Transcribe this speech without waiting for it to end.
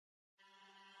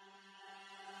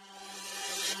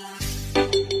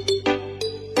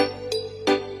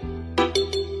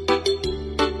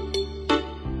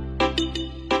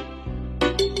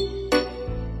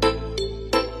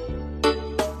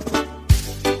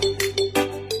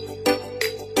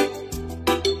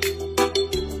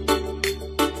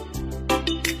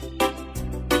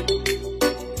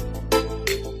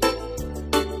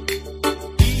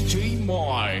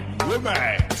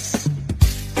Immerse.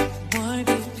 Why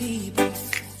do people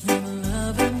fall in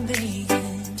love in the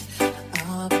end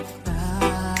of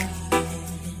crying?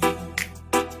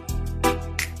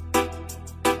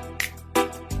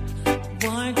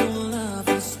 Why do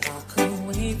lovers walk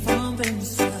away from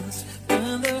themselves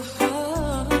when their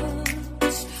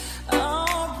hearts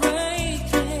are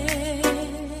breaking?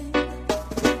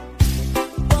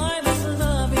 Why does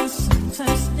loving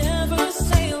sometimes never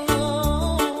stay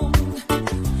alone?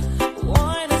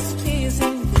 Why does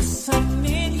pleasing this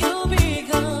mean you'll be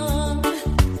gone?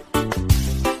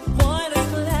 Why does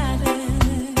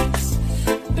gladness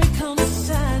become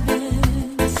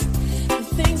sadness? The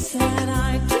things that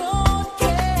I don't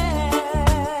get.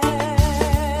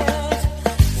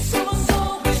 Someone's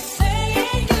always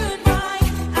saying goodbye.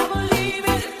 I believe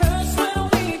it hurts when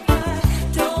we cry.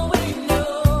 Don't we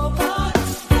know? But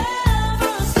it's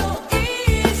never so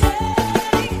easy.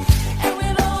 And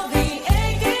with all the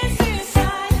aching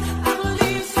inside, I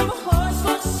believe some hearts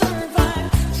will survive.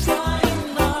 Trying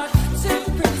hard to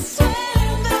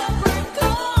pretend that we're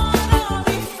gonna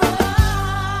be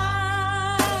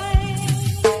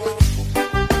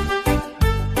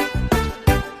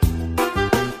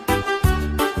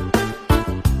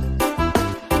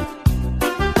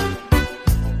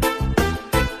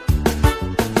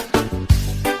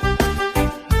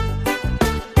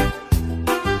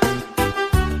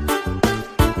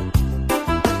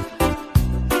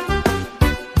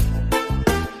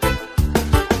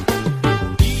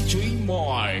DJ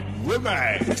Moy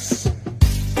Remix.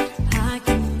 I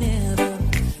can never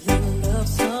really love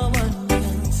someone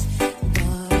else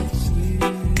but you.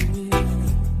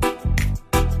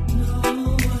 No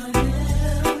one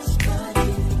else but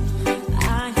you.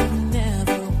 I have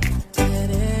never wanted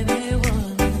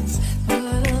anyone else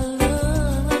but a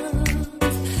love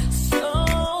so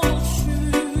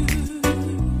true.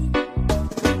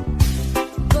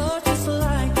 But just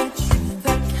like a dream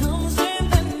that comes in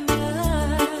the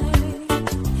night,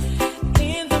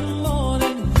 in the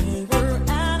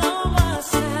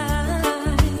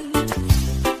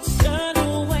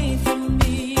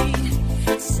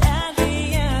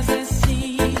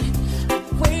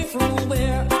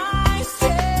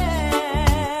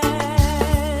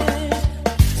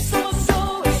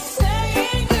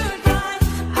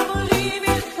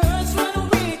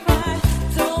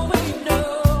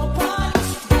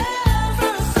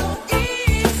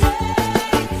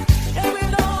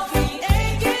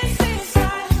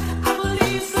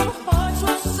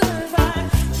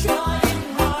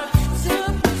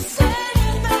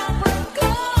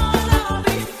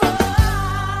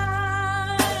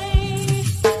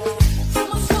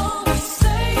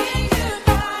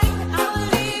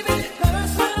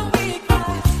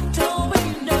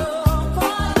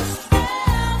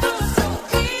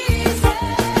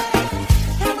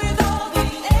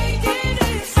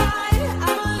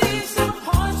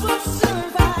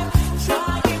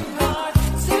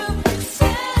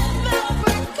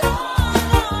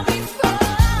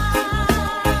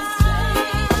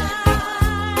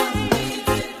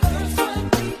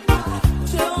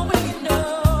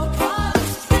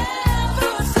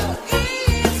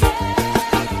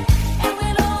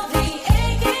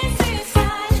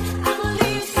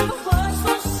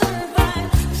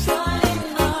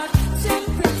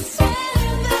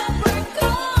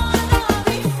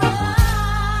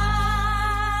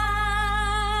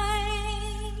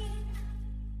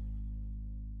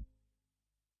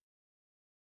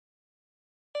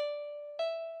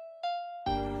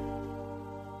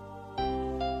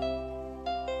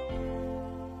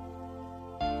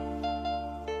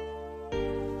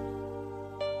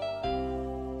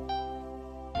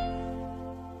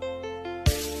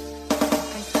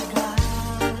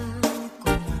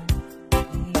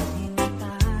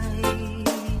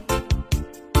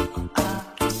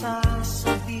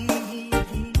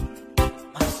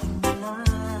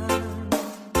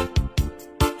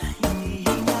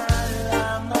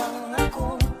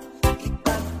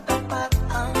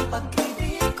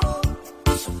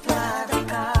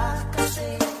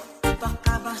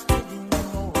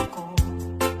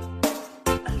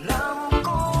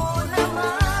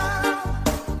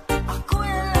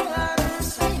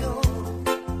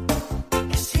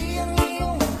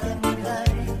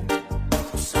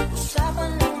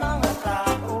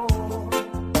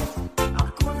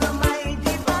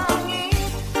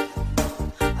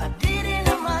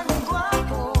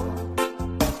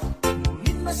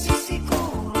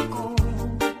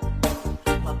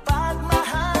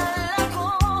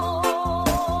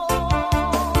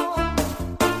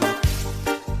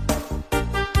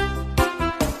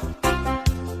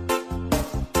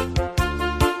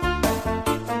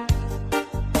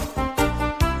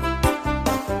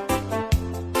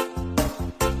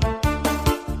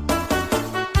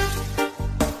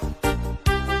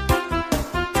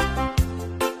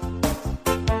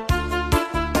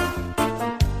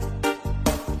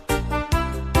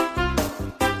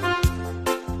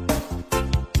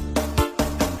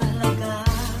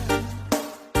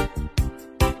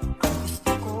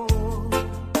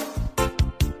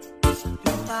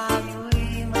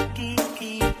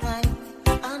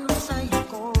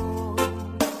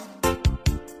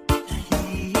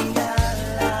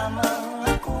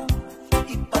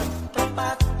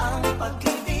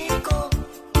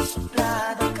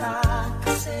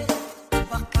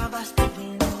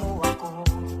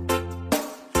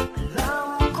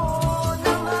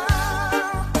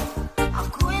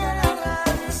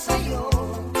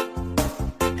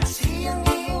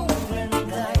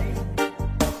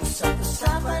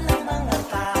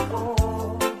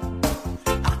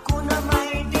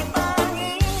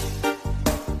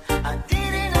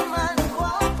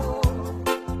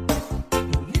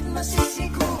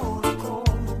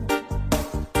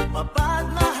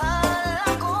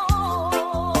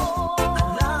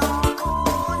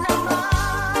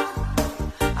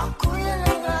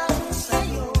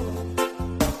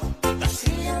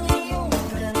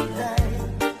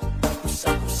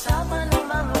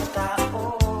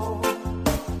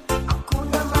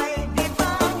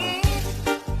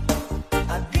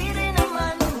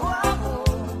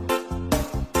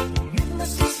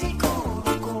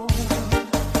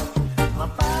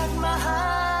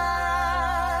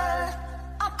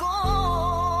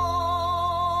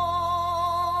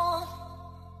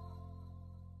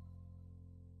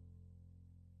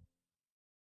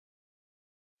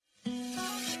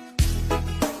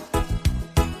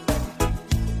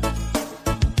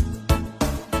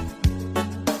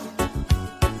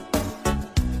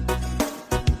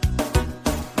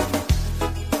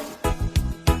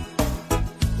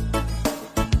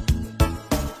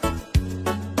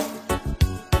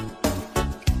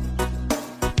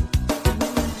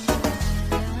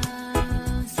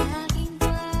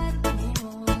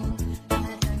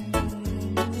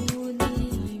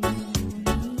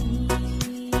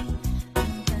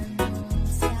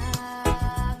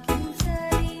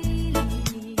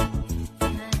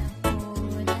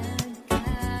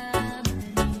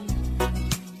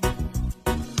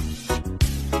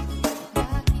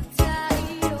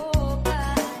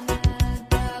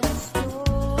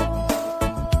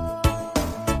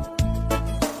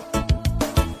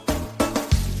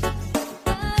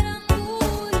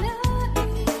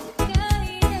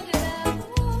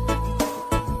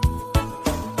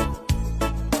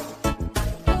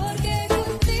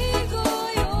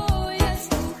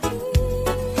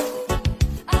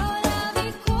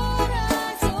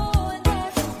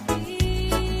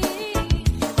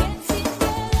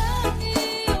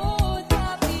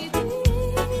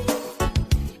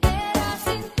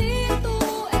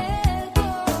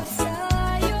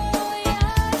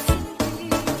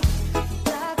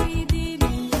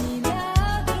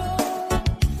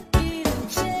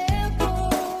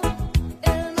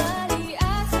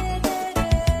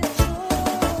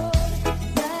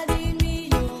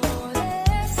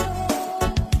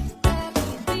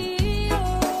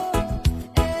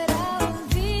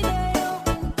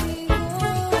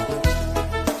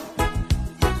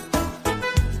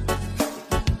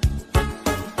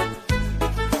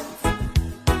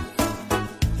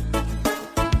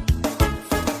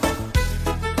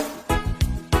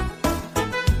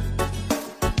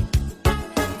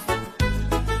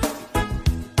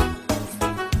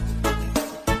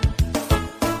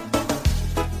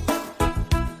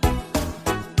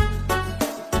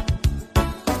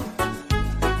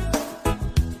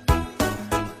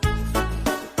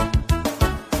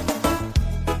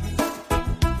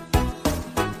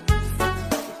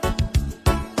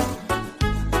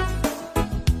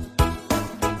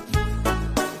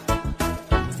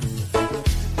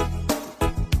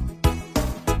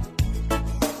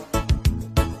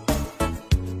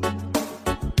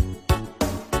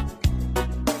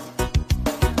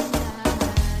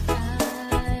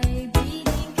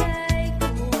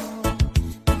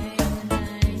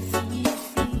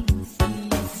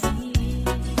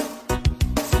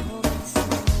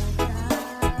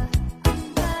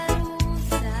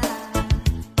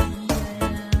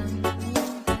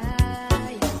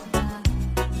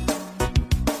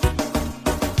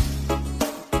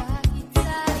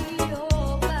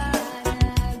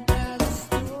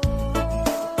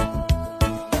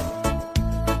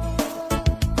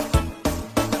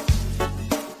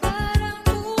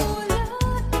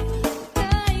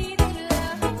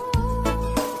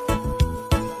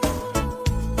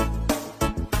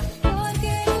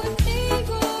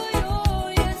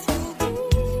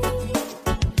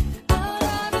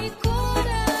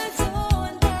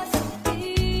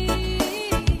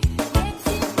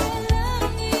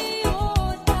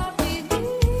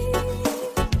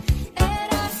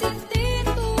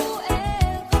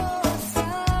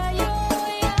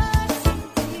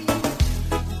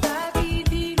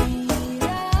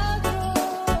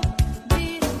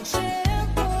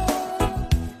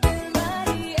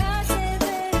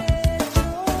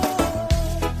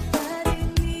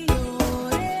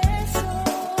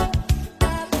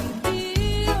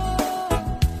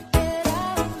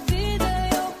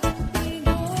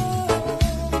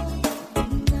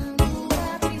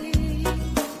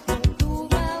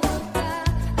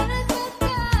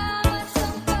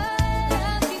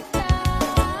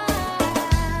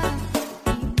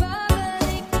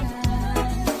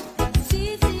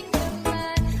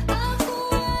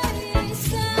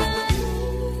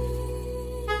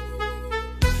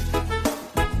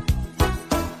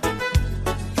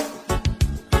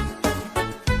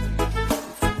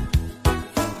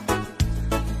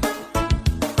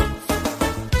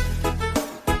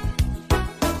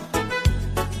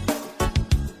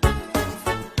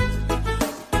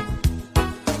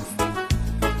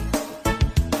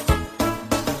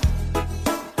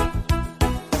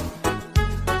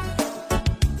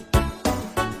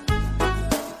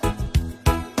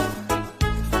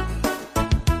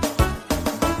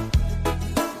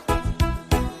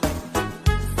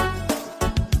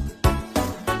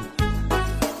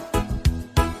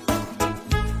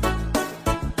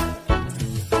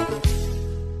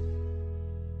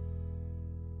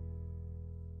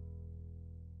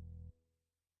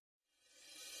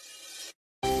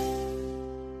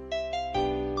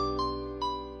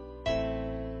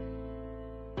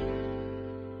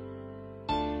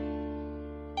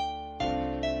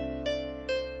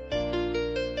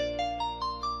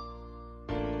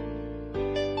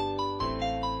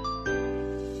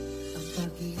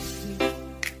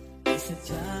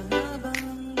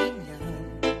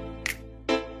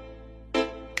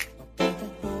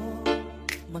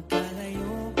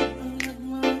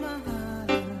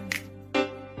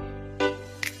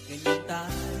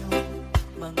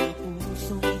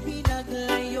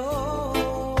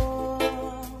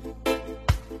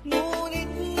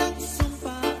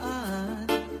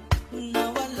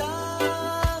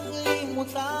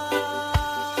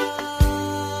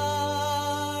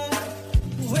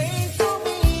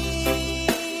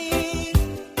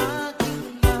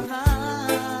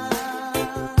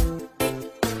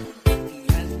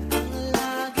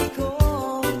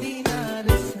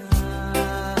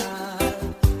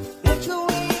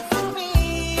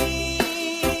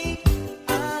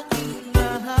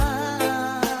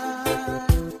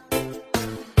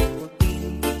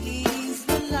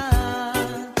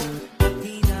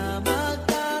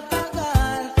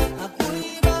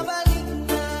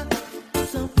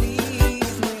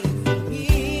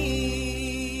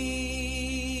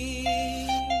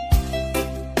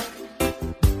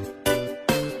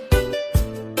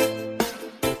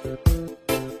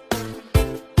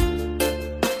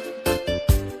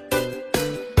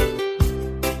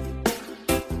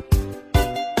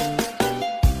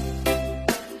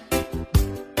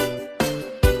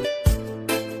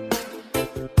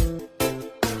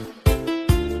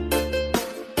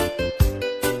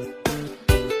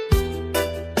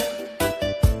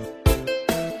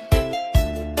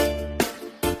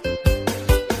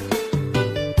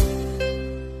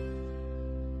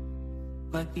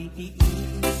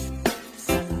Pagtitiis,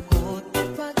 sangkot at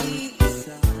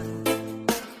pag-iisa.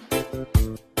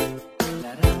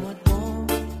 Larawan mo,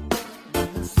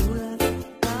 mga sulat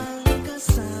ang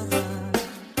kasama.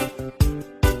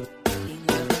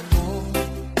 Ingatan mo,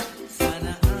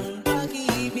 sana ang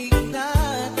pag-ibig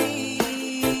natin.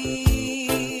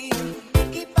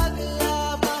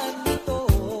 Ipaglaban ito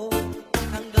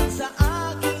hanggang sa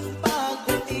aking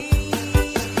pagdating.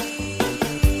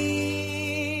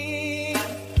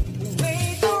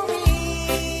 Wait for me,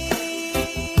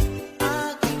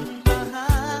 aking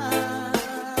mahal.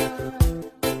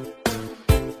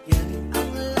 Yan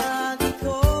ang lagi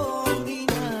kong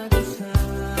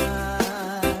dinadasal.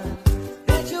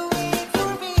 That you wait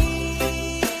for me,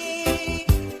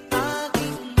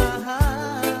 aking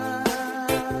mahal.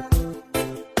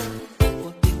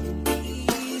 Kunting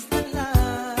tiis na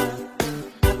lang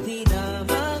at di na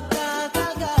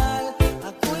magtatagal.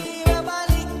 Ako'y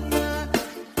babalik na,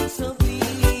 so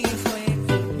please wait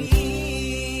for me.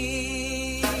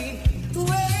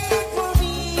 Wait for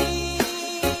me,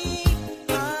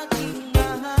 aking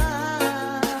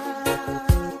mahal.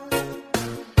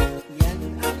 Yan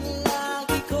ang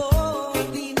lagi kong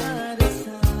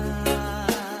dinadasal.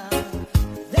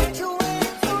 That you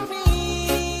wait for me,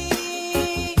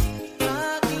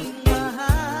 aking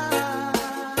mahal.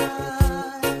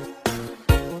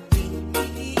 Kunting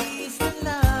tiis na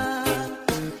lang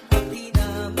at di na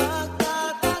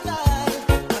magtatagal.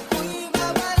 Ako'y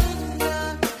babalik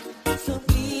na, so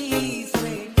please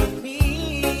wait for me.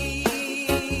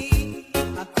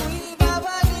 Ako'y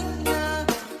babalik na,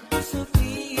 so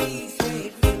please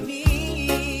wait for me.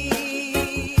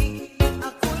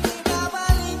 Ako'y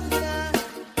babalik na,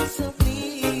 so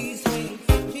please wait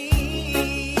for me.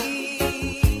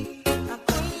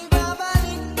 Ako'y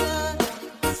babalik na,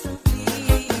 so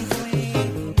please wait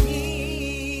for me.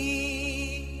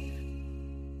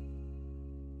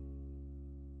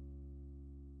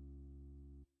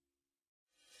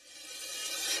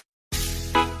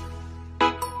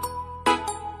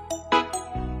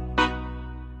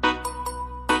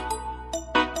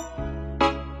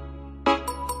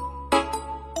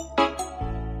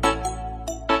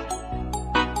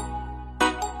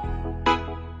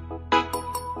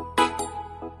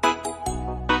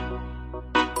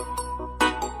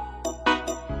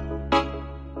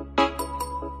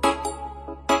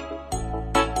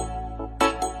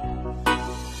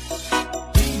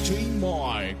 DJ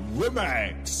Mike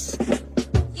Remix.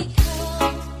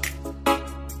 Ikaw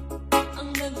ang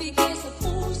nagbigay sa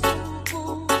puso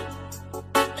ko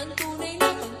ng tunay na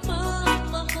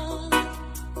pagmamahal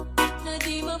na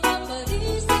di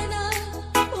mapapalisan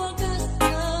at wagas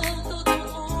ng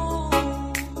totoo.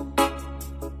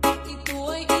 Ito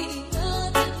ay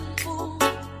iingatan ko,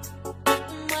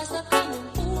 masaktan ng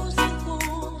puso ko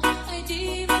ay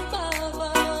di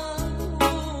magbabago.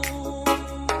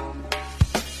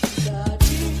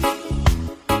 Dati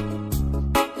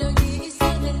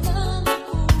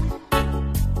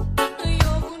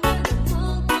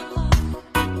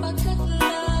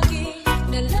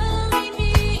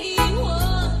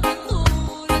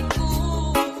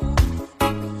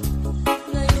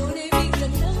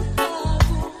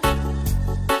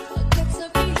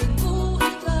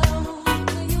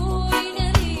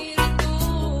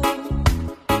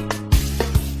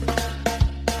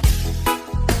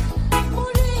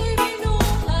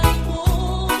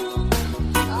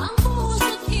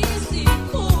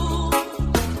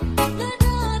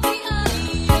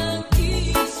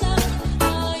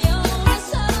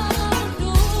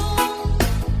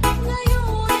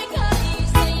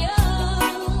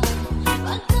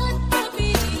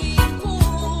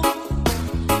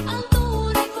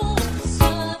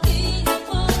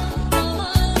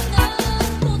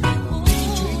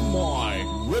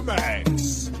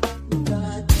Remix.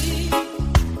 Dati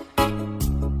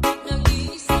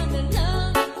nag-iisa na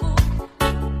lang ako.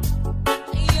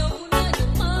 Ayaw ko na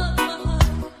ng magmahal,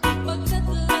 pagkat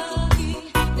lagi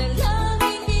na lang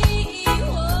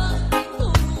iniiwan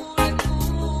tulad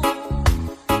mo.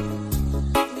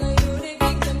 Ngayon ay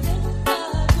biglang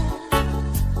nagbago,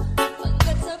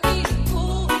 pagkat sa piling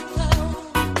ko ikaw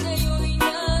ngayon'y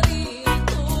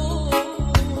narito.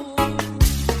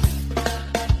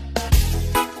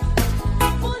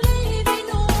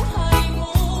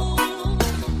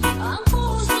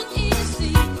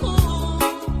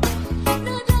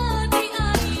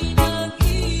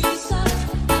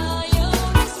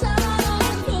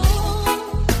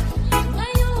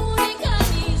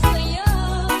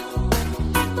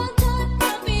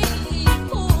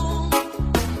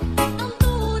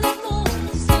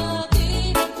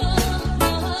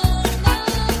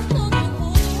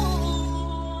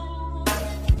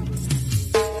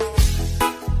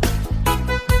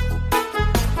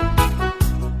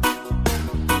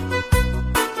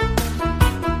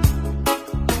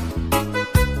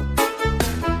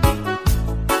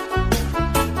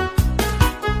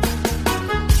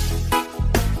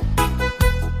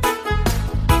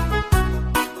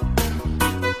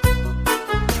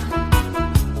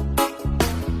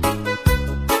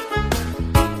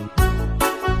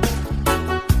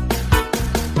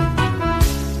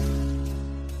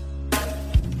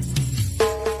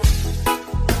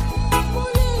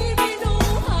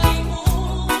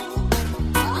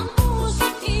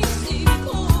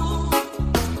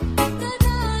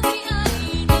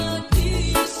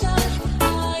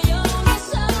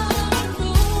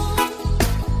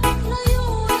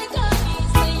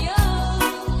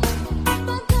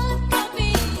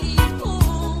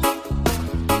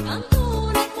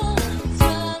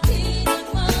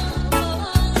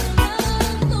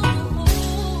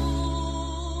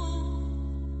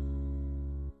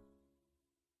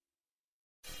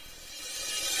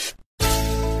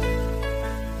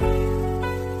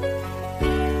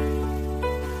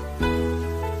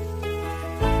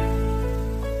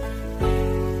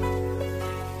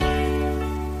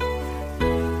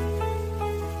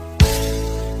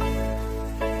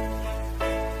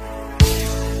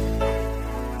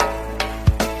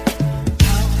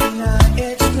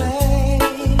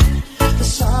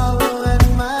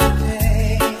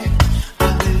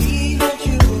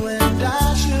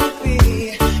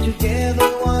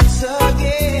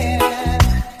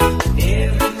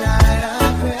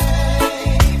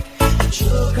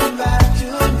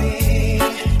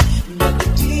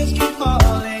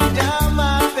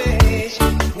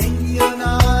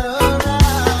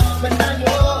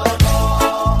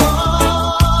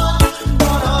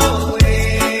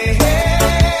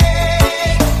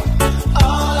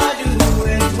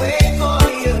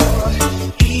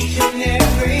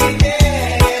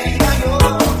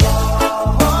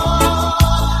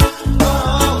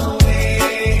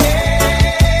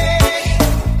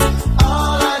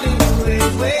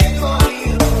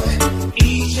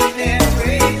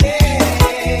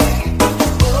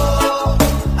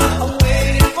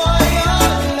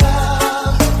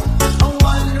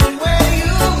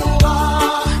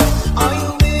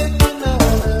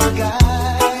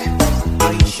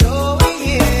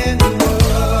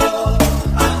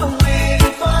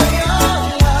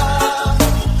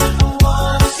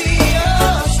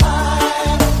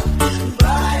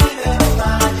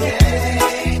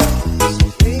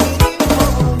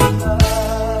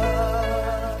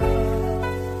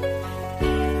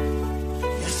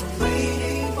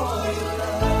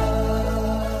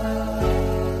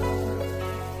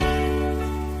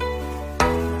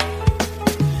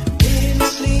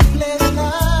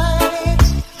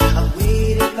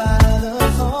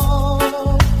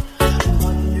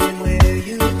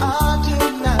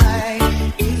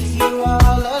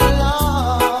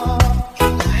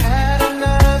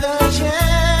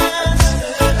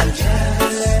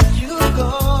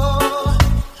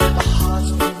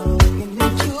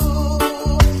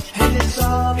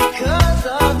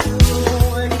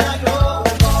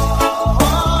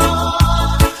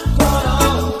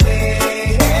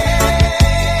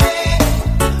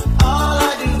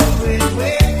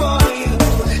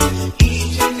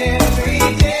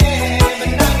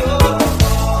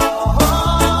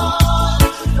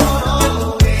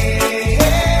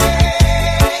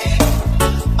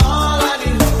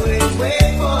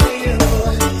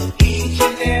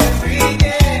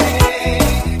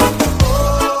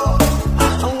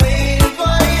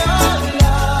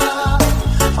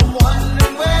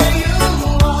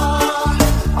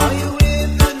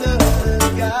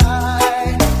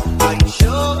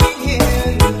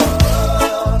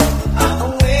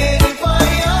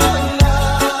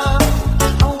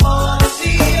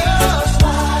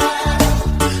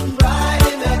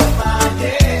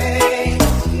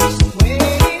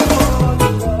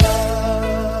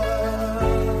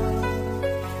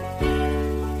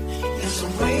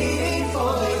 waiting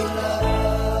for your love.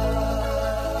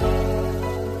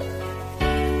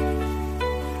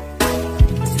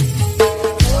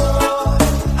 Oh,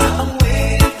 I'm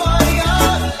waiting for your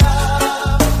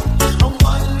love. I'm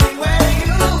wondering where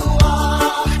you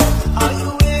are. Are you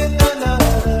with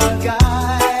another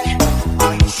guy?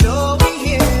 Are you sure we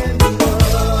hear me?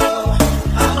 Oh,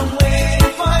 I'm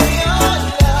waiting for your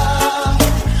love.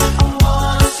 I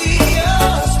wanna see your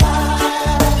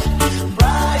smile,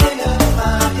 brighten up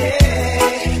my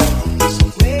day. So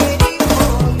waiting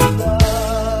for your love.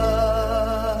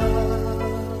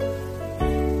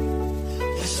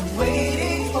 Yes, I'm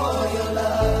waiting for your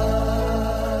love.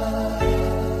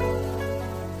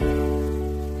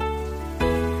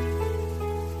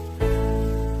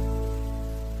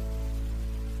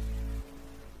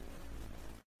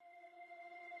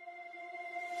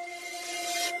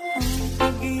 Ang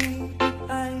pag-ibig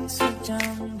ay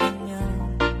sadyang ganyan,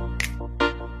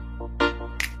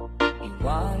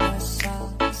 iwala sa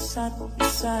isa't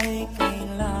isa'y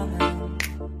kailangan.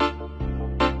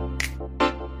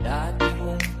 Dati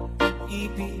mong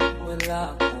pag-ibig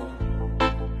wala akong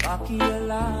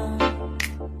pakialam,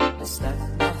 basta't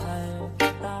mahal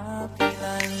kita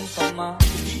kailan pa man.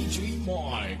 DJ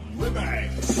Mike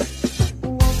Remix.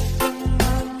 Huwag kang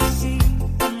mag-isip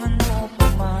kung ano pa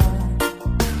man,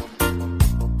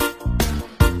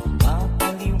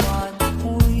 mapaliwanag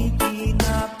mo'y di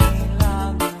na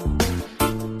kailangan.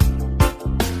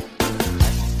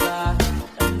 At kahit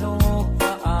ano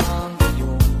pa ang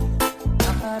iyong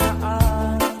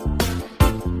nakaraan,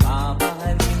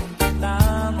 mamahalin kita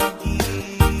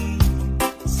maging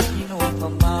sino pa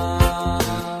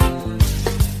man.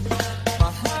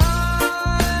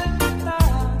 Mahal kita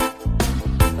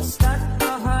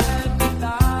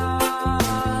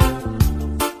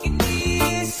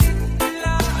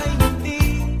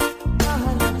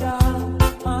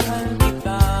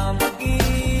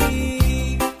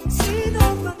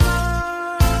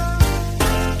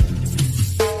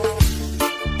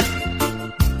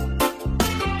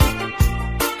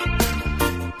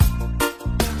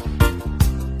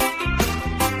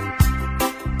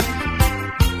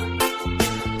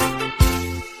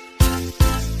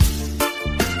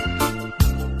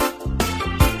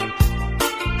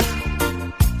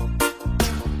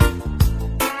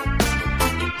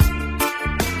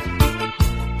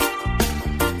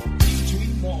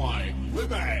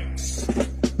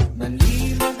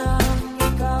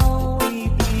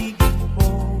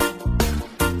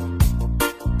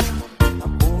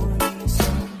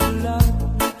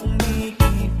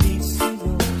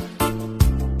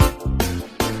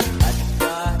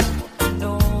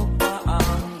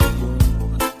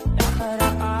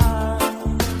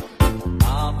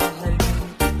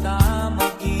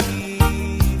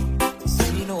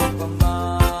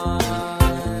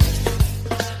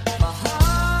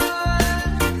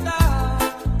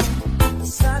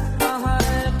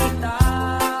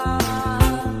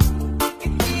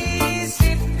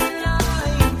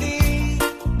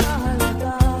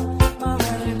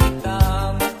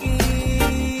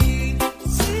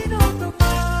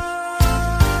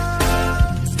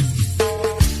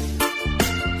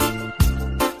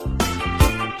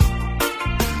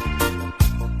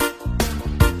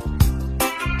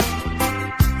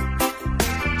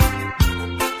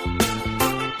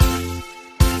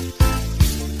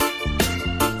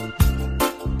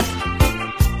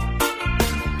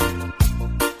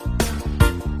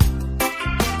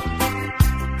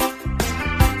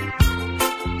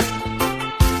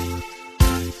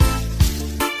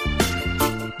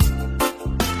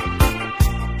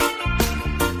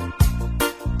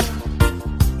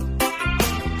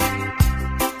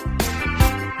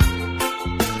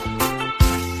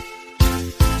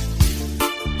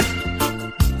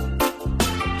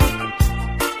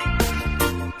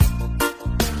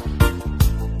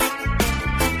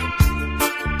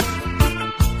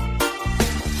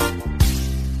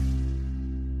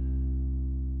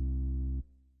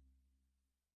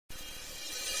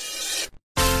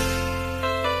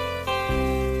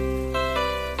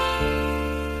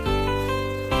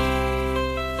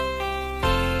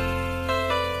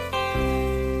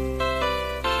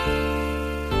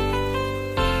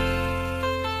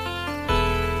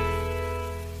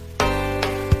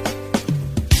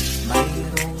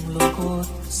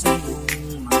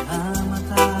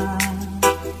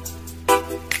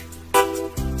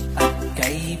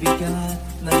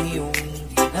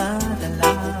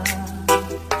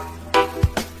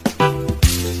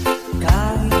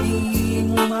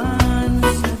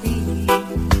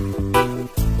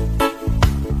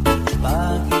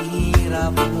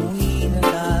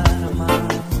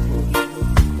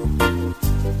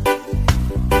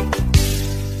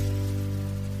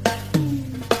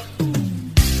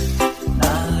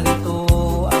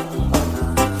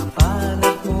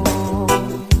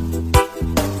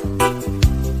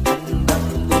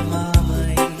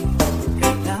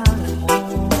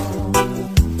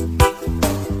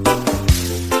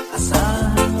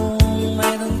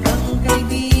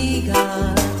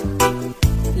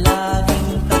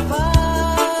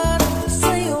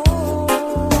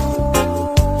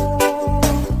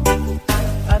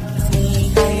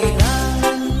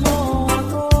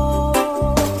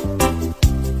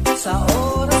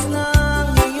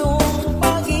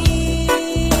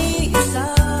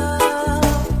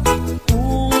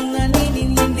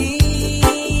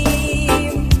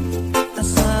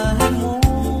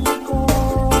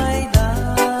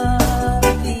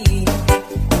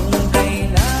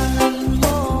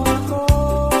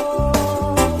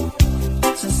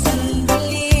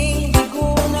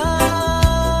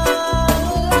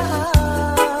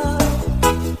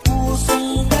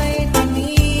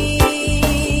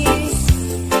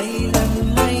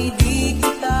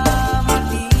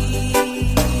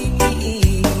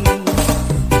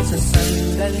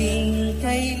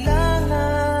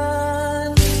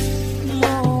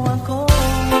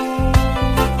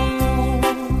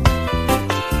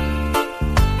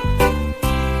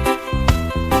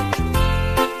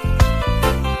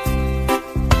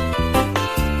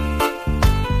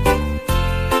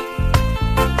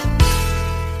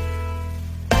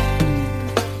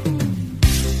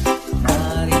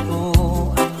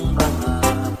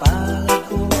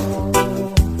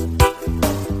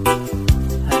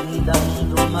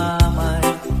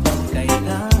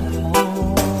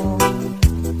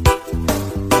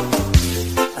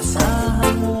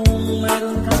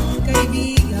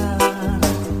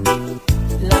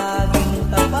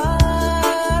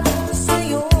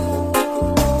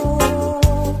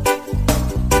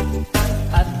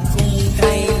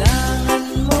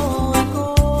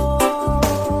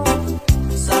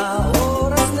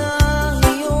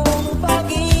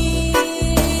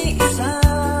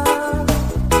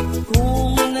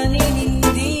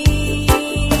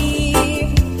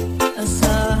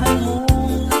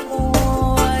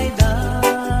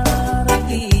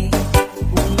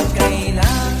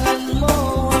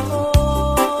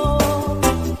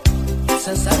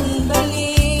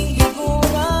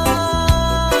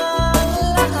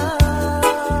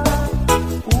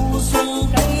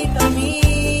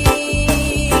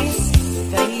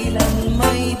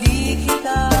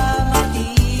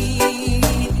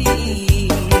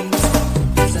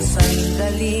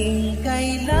sakaling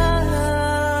kailangan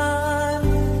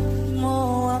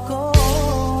mo ako,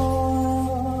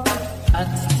 at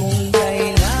kung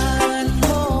kailangan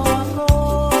mo ako,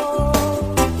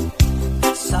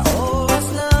 sa oras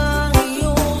ng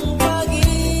iyong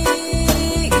pag-iisa,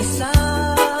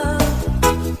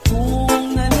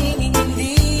 kung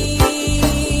naninindig,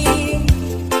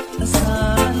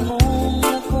 asahan mong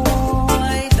ako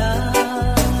ay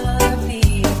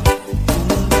dati.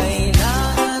 Kung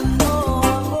kailangan mo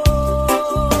ako,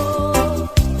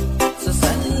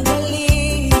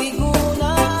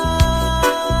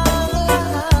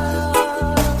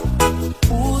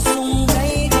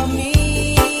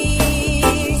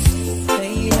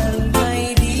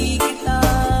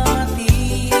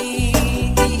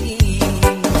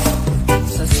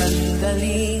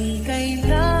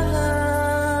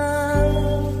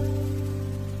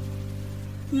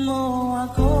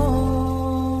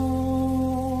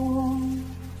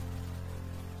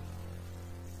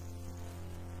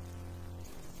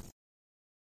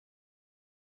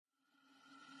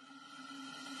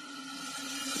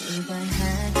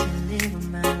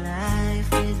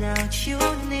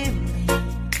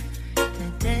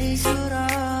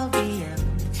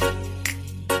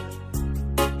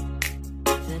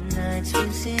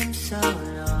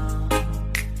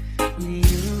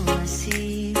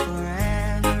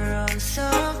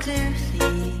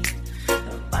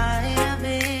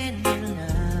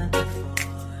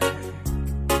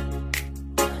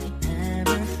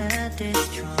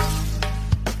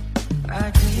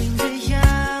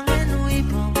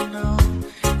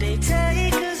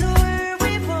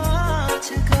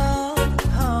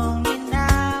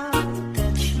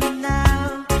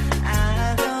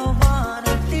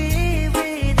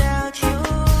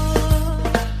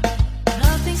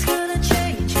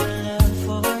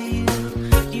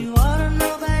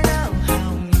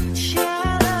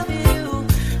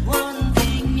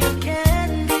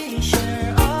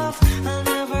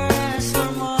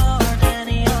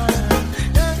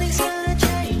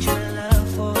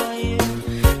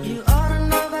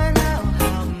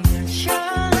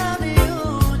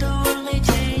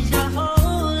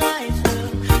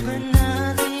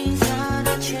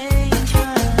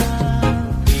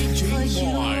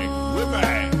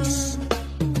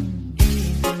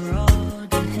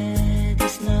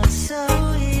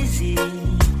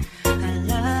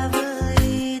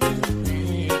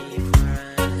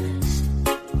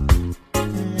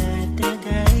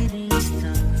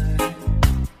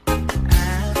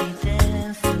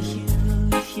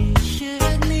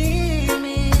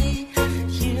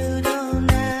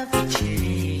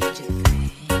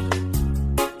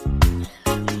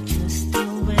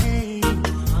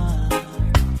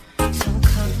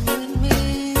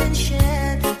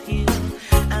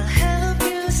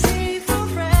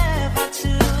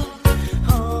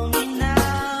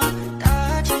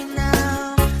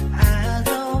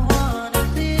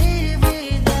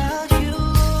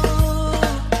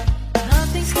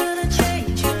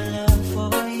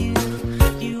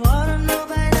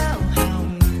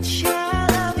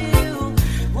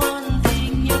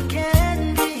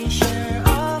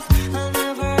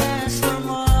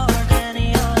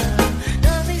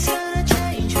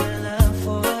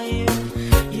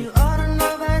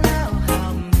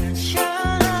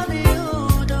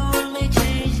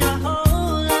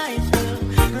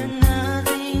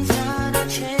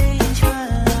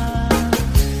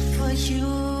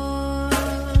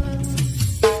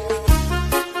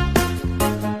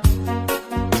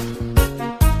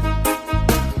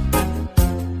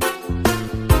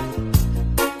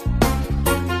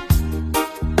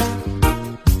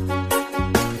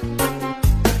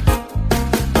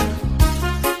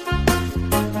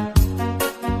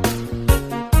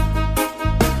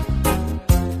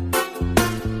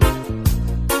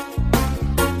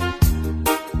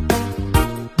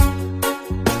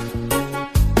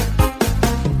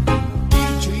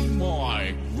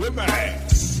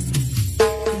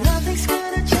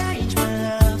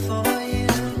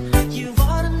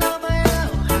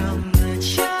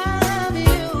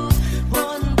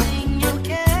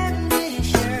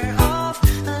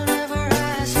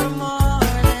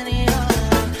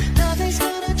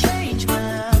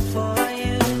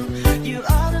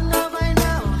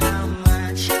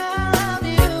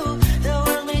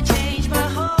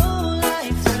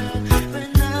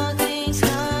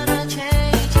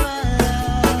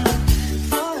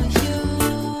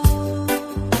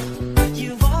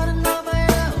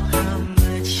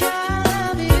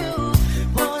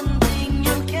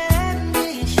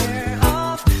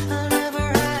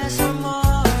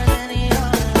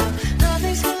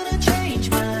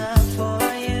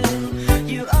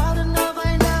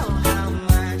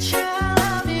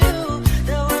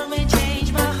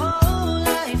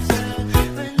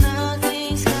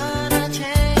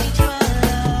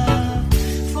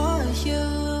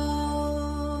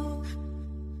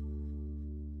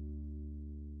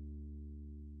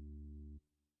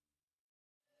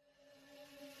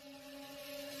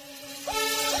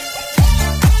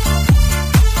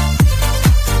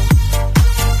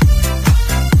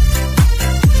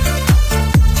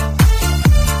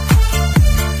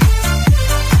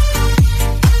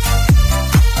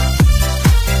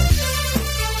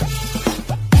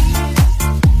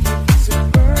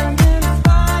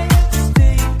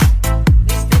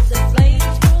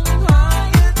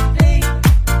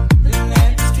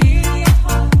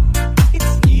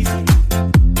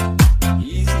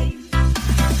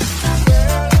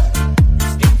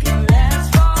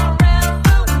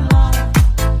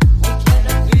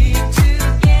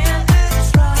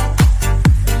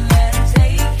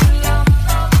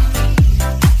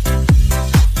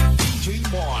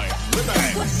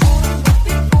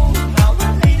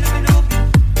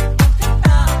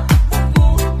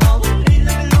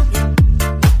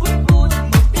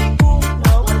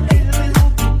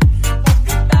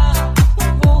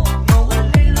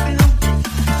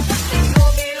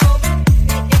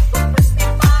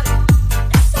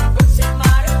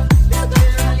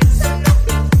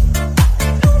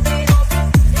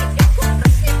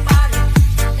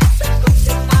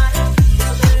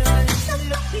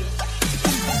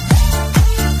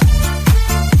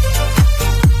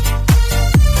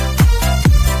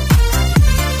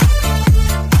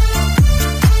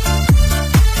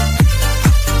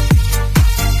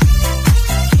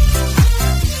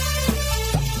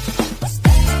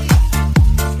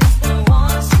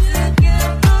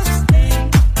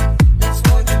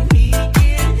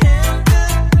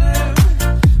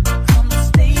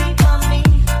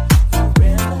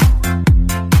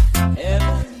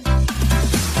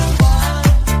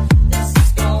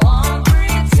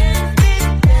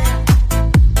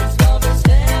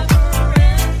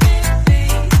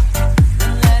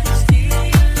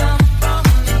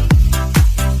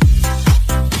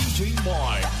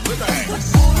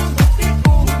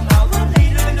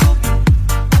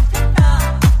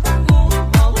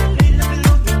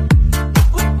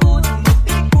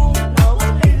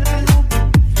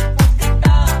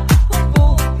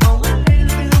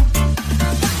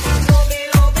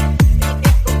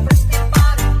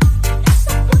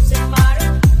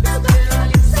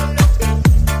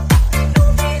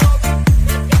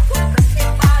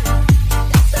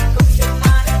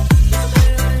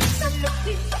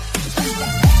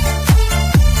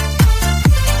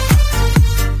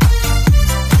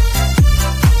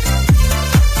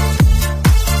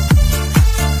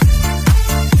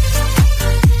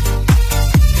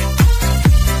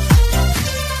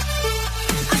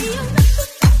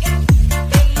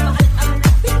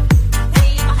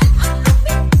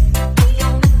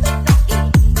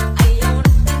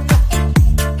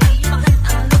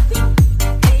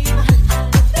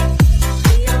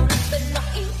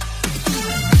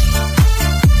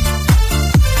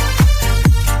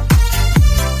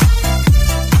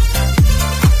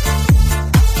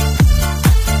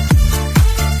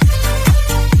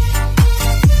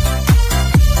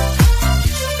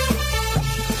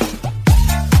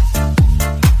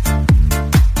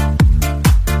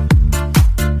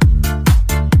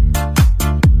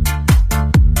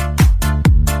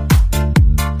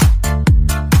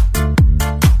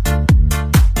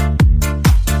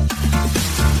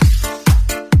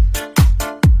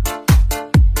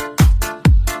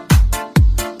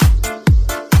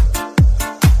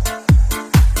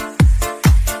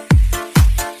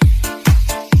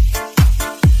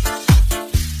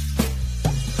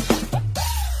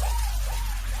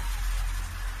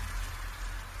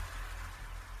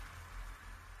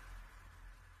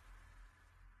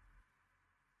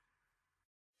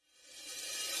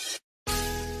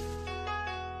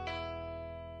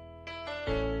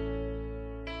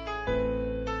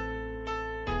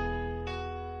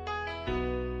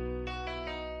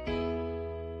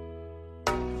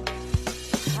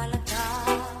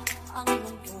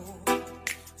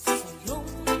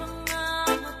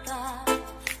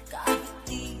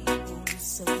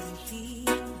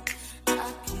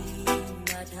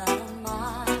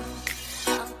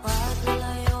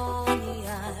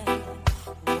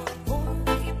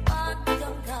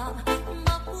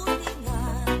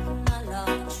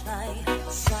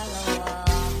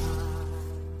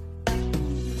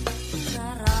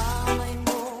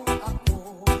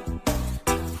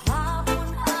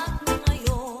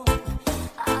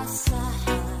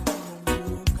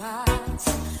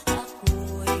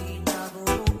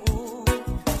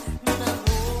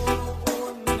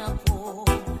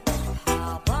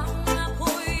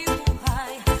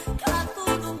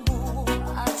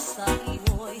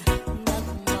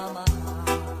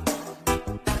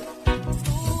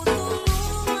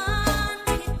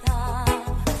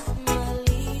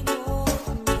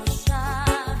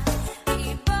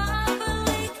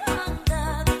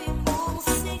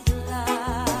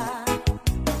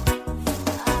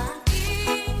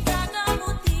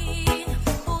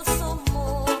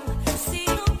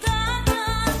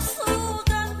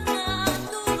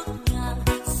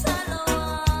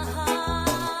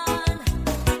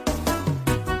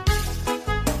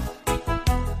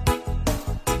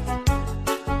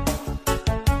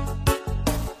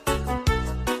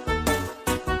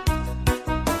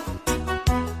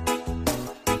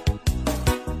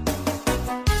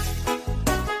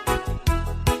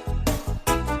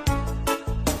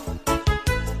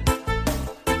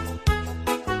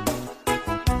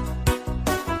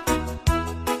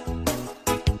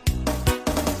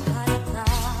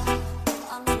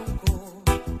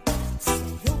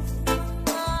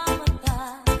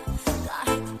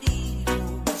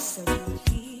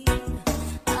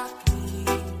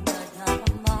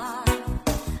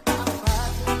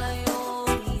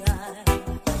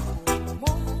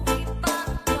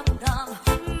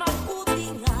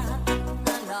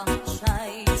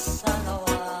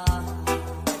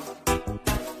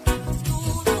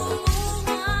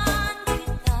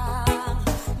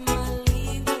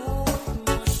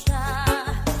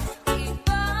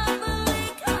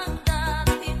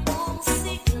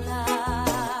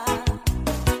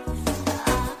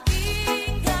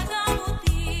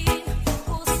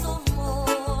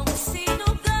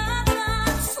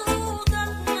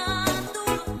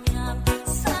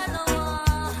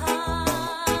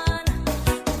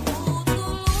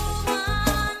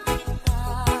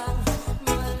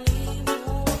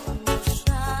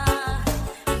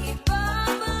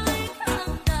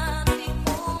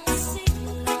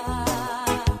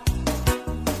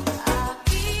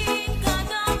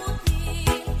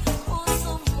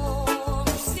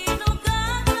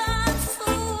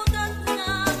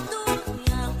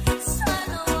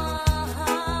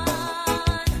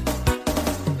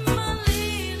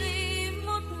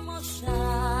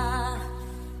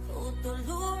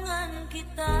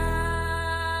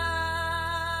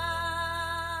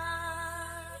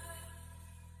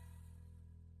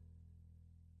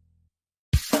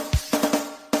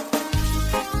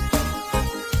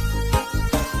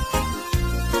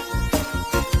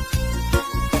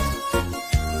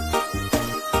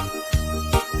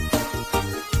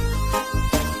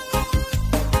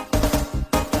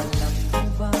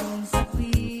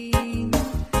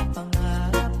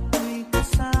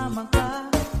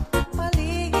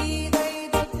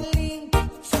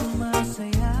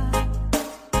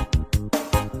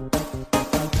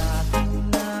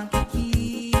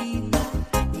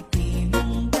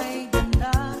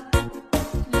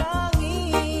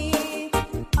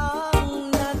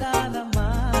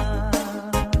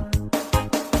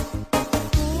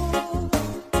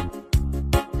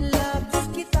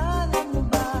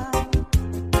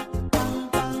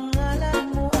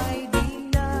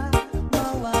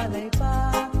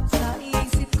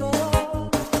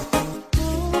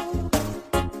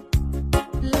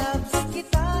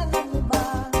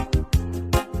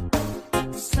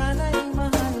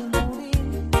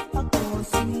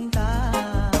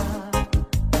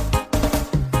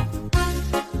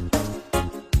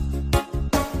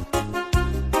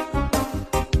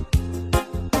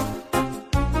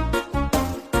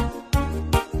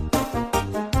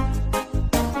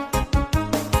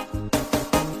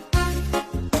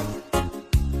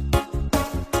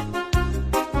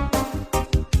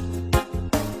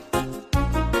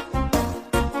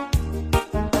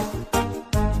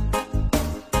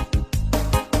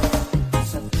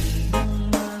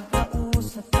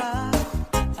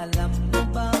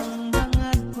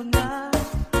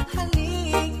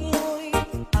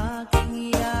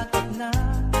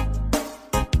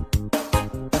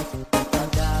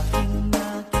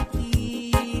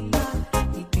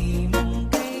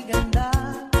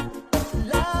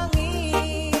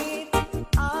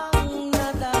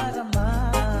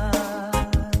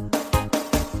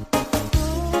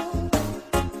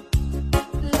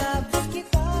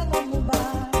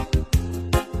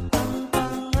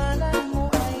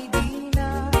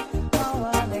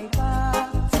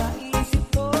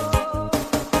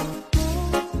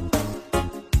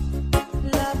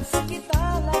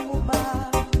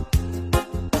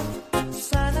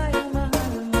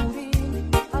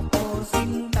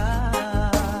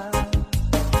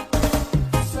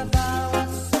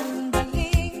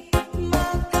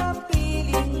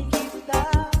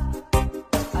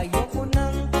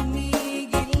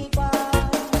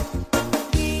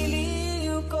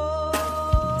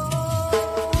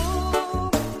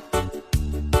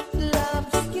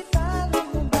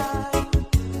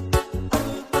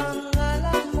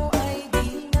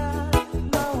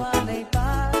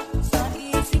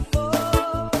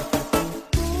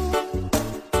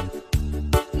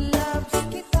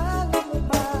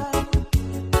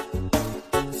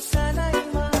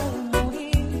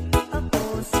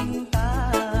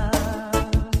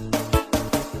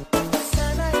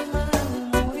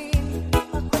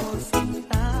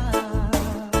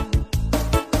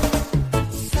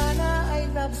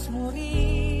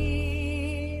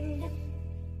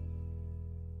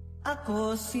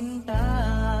 Ako sinta.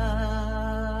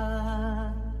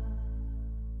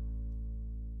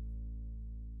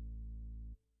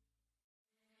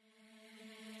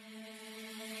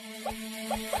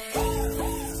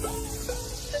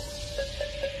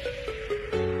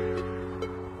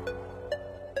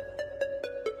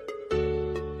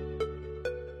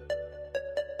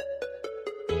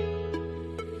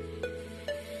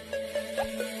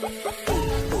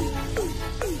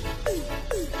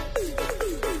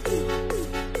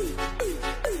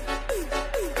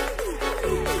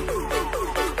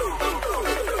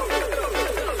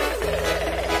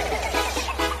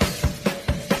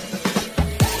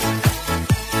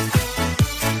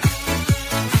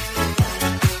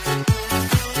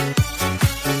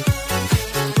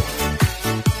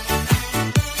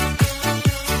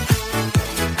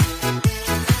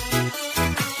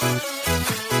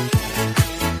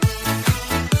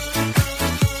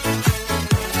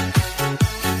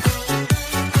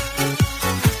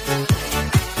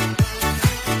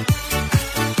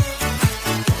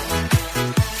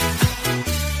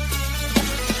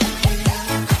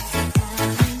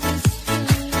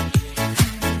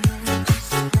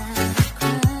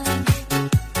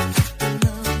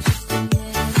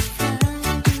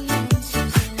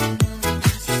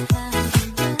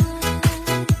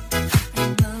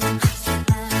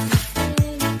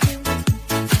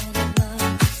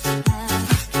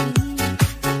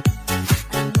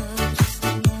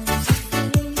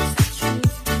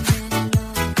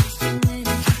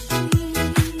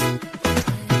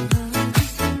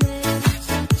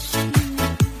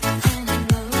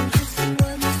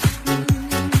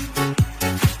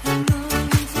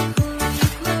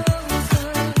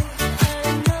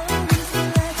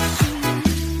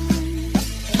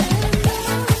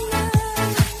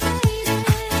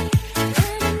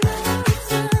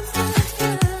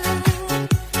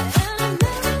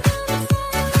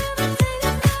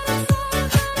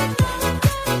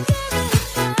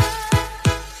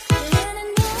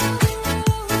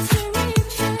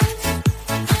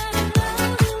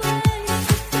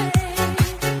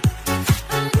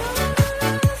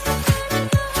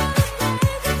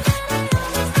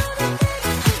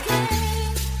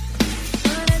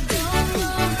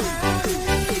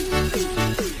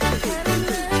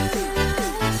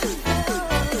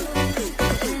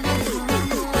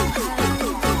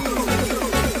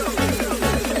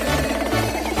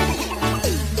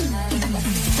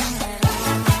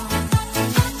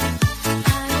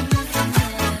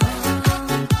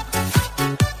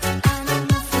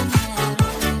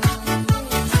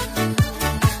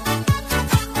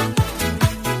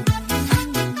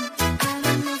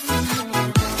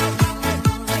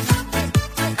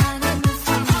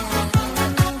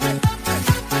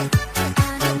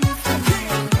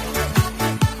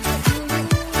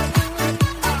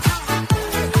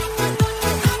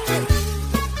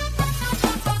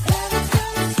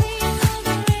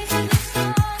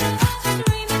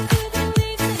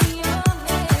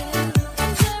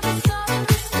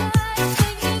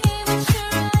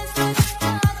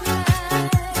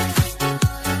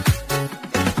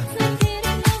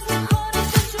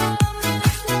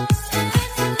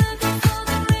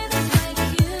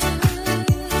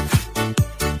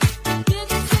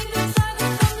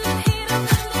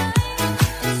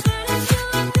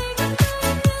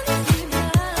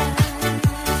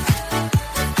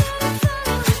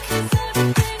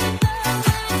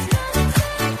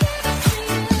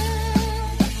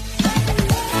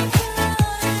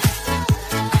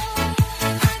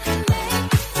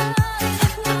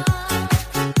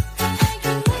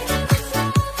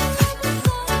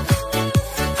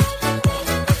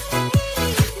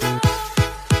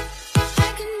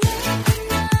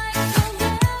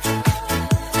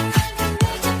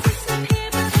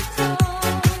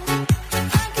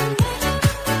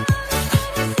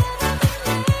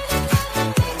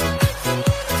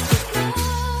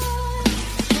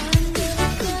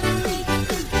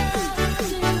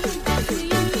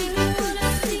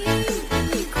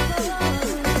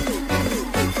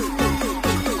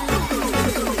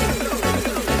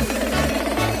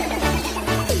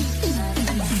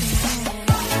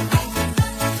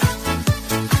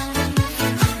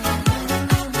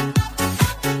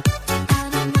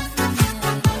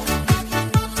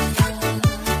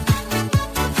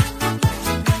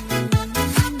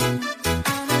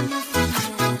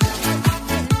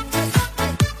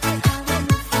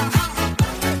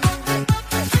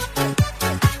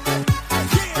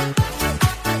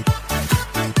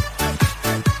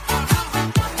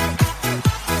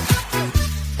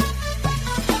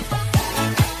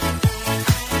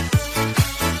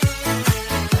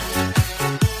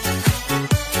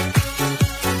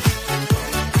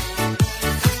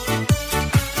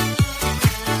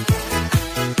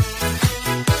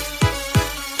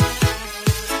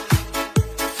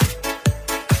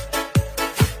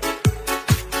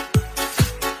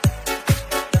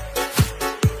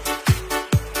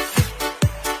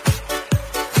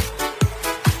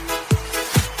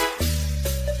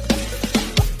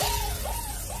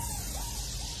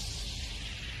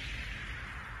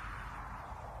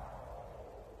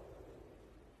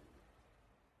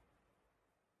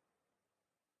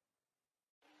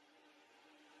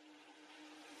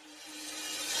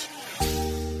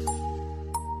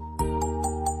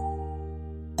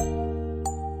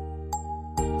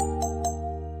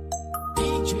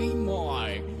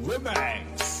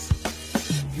 Remix.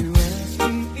 You ask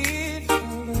me if I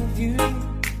love you,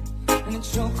 and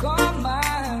it's choke on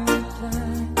my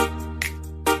reply.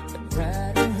 I'd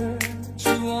rather hurt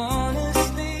you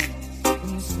honestly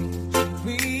than speak to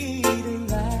read a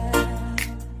lie.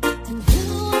 And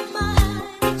who am I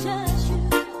to judge you?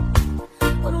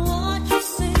 But what you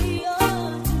say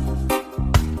or do,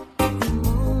 I'm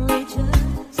only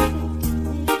just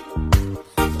beginning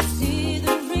to see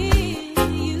the real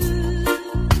you.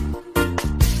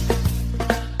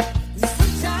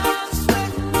 Sometimes when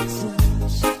we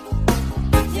touch,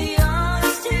 the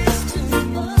honesty's too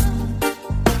much,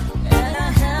 and I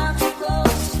have to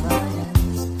close my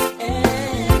eyes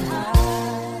and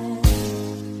hide.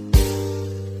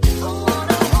 I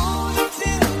wanna hold you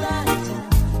till I die,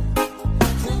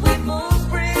 till we both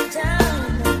break down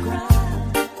and cry.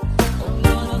 I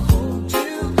wanna hold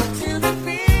you till the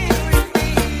fear in me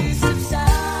subsides.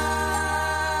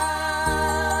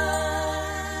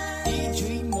 DJ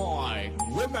Mike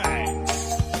Remix.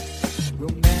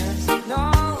 Romance and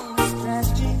all this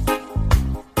plastic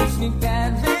makes me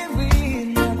badly with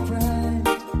my pride.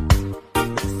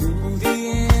 Through the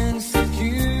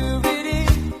insecurity,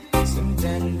 some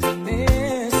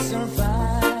tenderness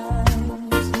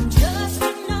survives. Just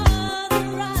another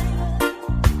writer,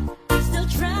 still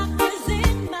trapped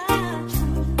within my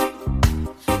truth.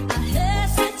 A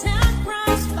hesitant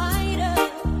prize fighter,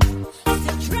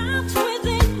 still trapped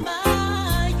within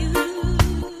my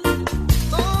youth.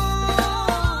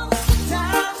 Oh,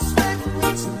 sometimes when we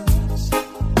touch,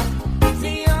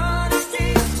 the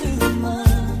honesty's too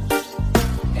much,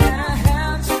 and I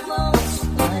have to close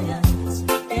my eyes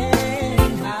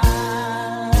and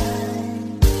hide.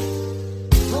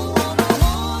 I wanna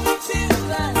hold you till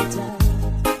I die,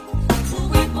 till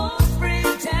we both break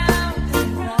down and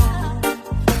cry.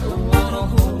 I wanna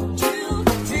hold you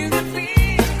till the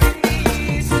fear in me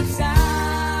subsides.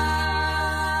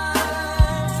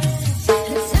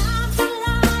 At times I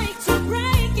like to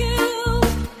break you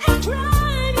and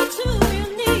drive you to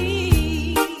your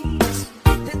knees.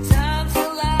 The times I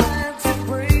like to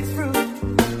break through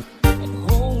and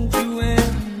hold you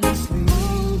endlessly.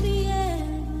 Hold me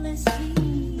endlessly.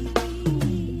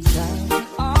 Trying to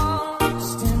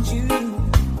understand you,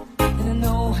 and I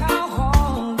know how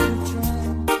hard you try.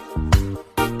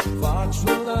 Watch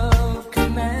your love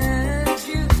command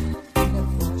you, and I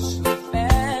watch you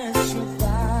pass you by.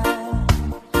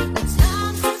 At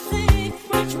times I think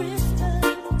we're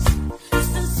drifters,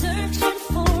 still searching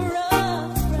for a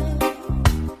friend,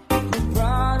 The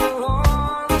brother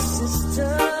or the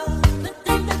sister, but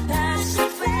then the passion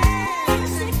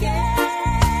fades again.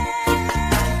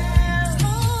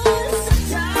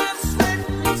 Sometimes when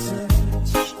we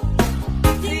touch,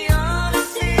 the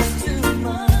honesty's too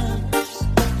much,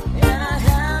 and I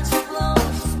have to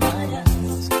close my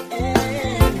eyes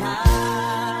and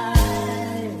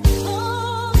hide.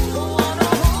 Oh, I wanna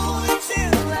hold you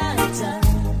till I die,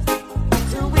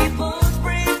 till we both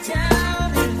break down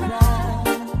and cry.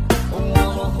 I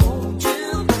wanna hold you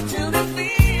till the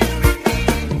fear in me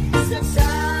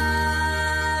subsides.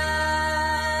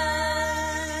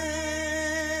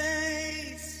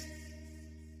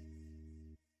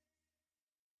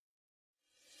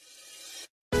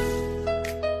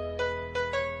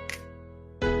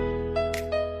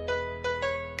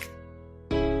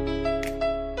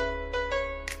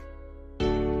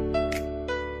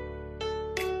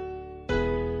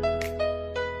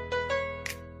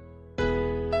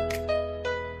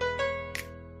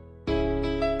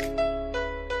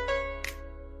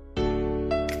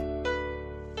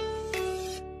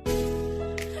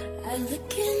 I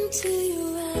look into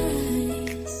your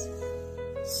eyes,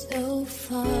 so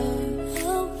far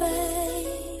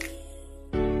away.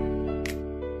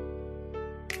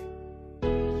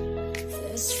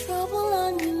 There's trouble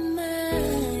on your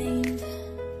mind,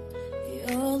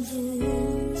 you're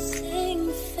losing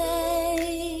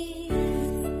faith.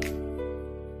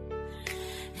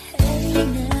 Hey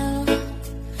now,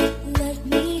 let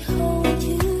me hold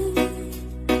you,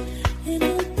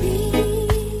 it'll be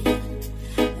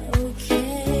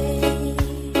okay,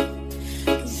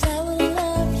 'cause I will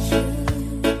love you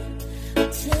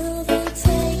till they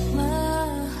take my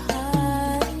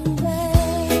heart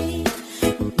away.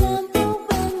 Remember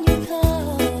when you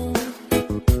called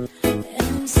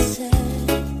and said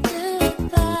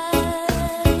goodbye?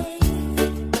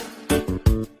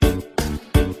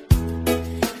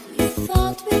 You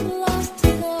thought we lost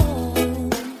it all,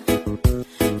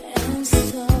 and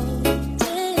so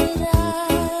did I.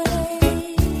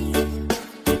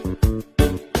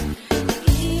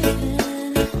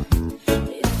 Even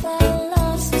if I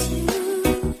lost you,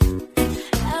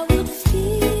 I would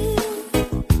feel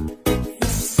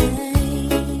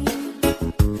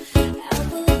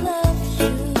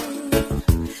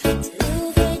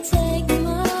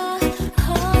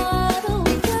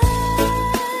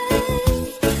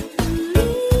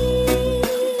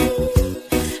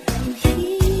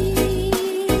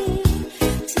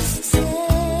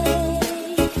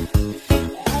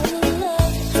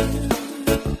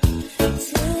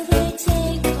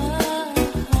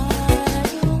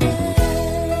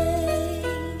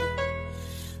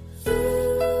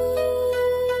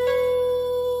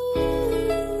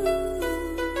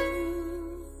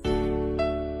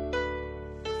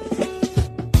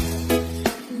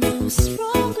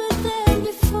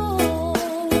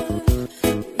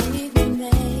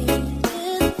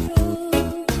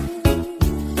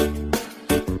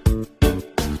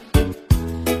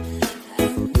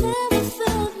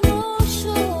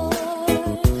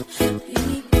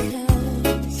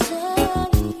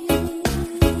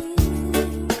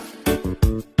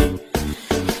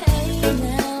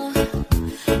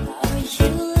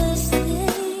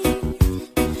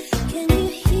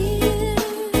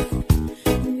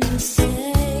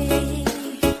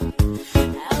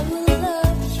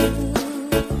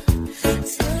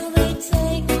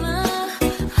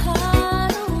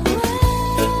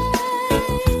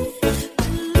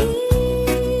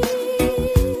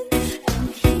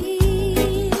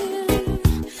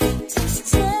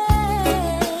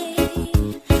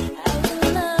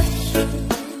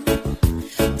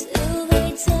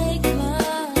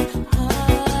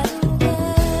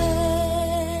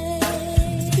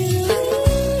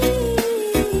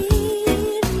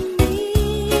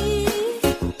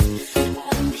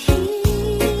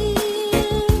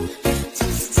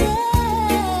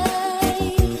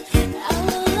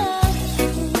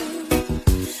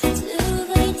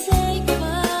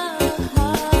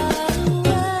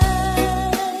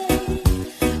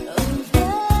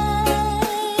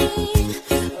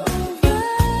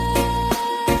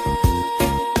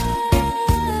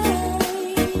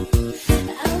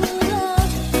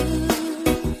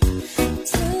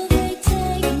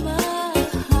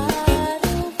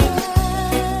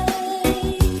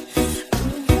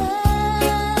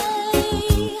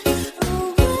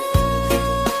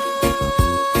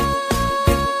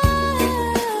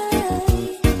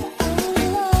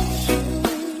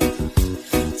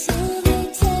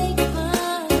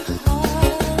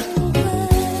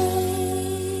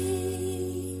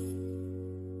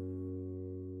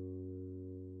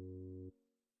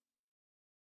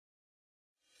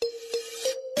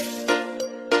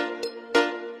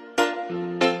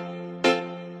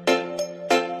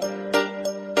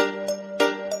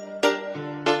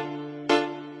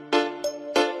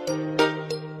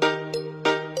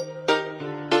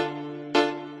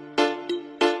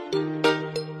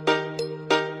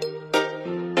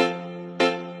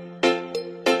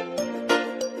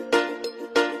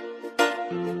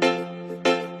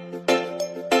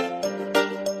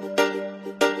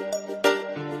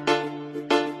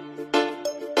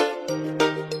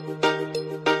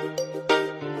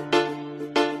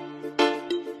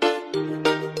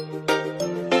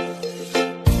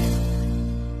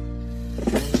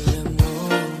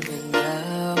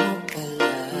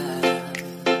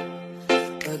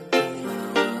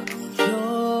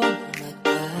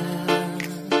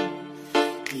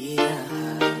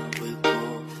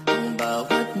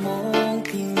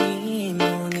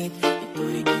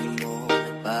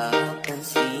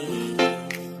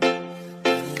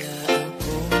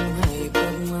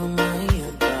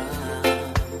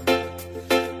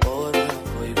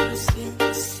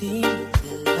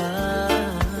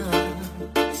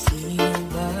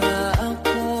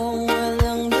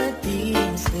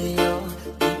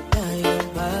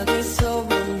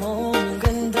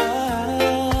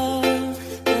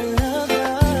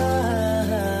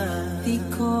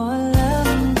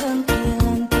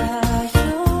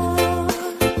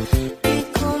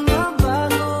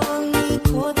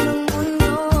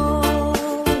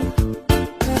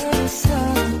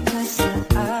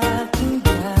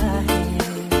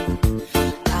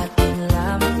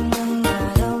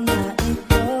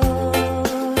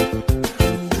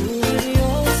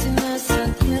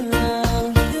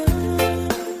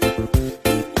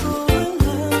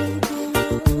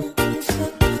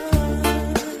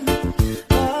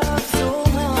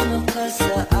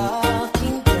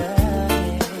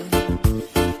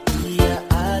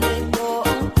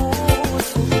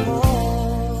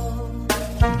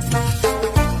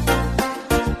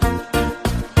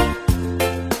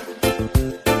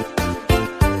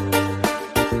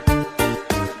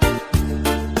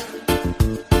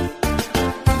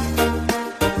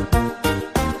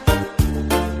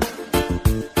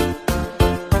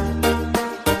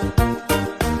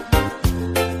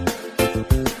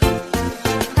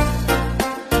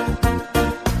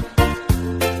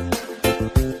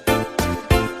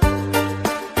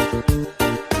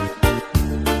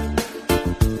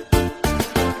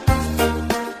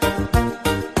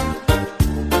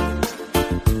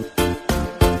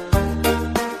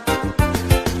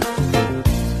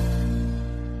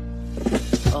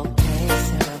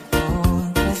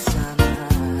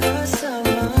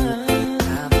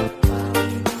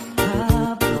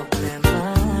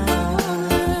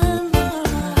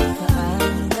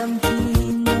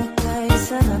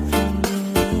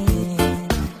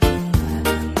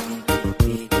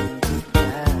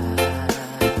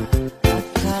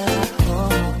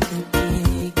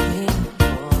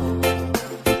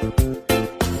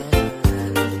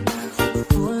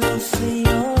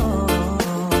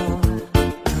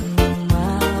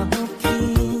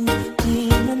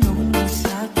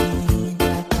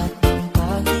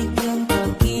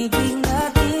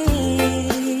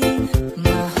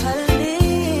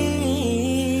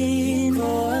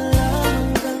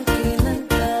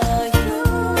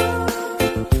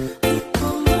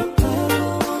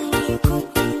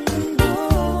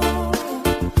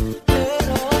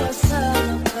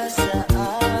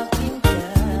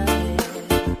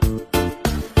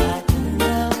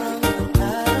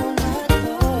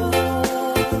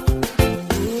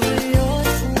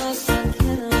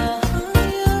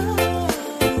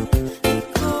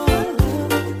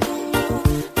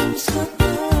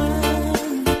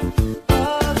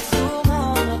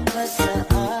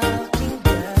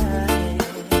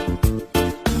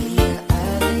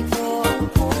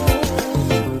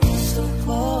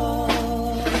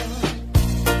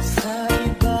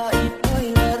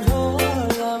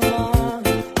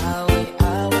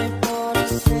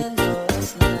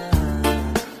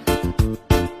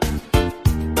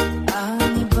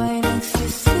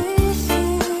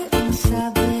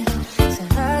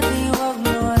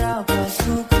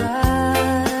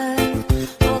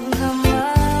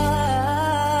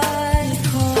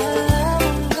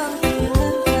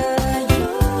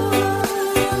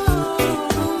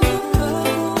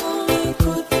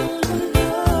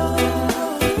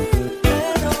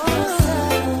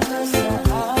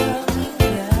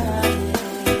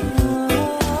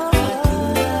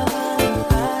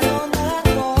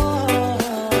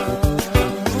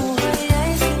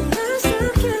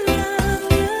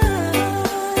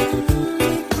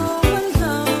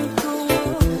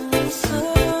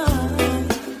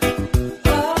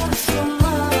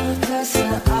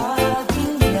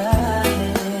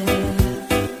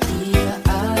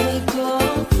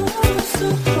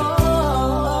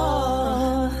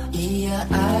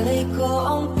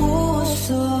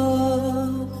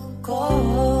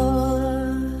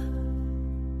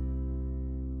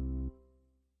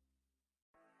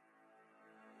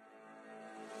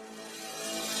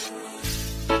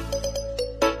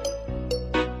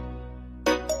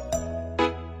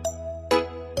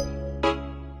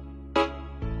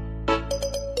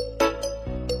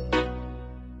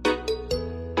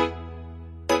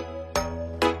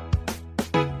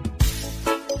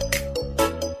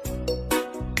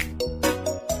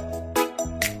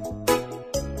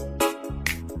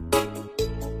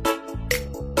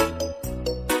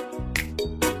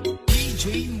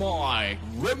DJ Mike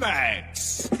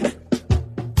Remix.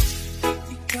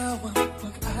 Ikaw ang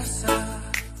pag-asa,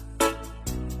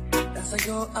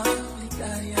 nasa'yo ang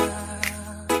ligaya.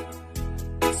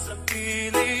 Sa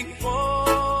piling mo,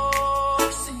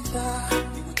 sinta,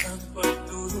 ikot ang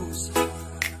pagdurusa.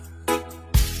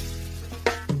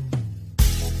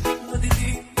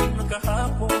 Madilim na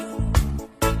kahapon,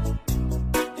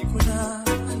 di ko na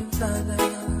alintana.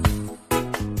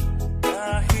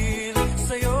 Dahil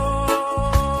sa'yo,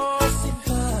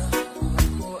 sinta,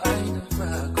 ako ay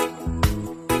nagbago.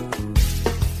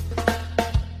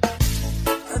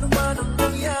 Ano man ang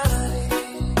nangyari,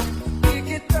 di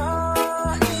kita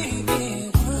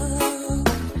iiwan.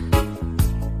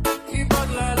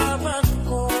 Ipaglalaban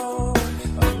ko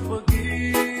ang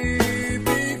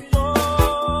pag-ibig mo.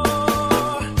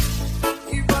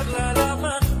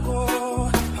 Ipaglalaban ko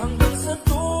hanggang sa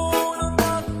dulo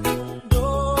ng mundo.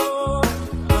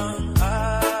 Ang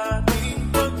ating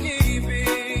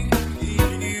pag-ibig,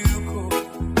 iliw ko.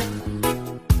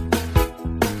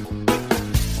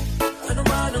 Ano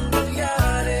man ang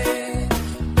nangyari,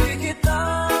 di kita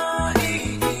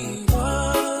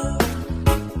iiwan.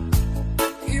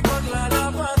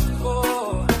 Ipaglalaban ko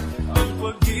ang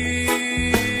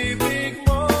pag-ibig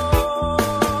mo.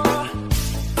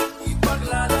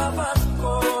 Ipaglalaban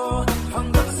ko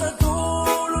hanggang sa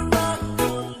dulo ng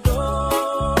mundo.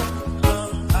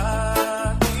 Ang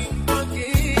ating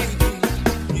pag-ibig,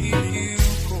 iliw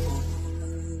ko.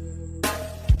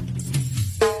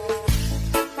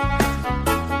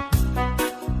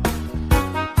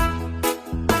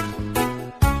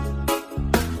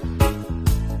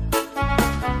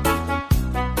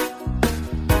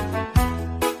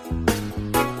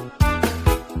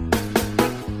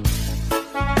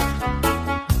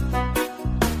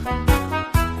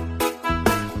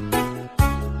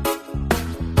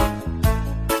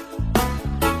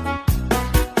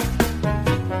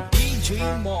 DJ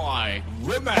Mike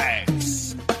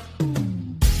Remix.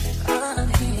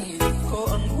 Aanhin ko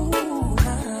ang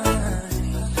buhay,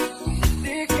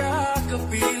 hindi ka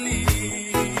kapili.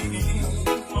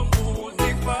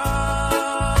 Mabuti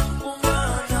pang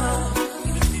pumanap,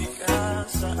 hindi ka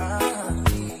sa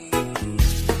akin.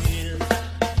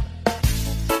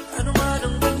 Ano man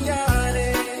ang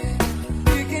nangyari,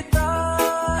 di kita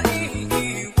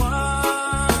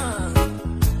iiwan.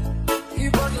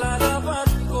 Ipaglalaban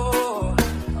ko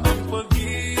ang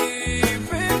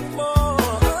pag-ibig mo.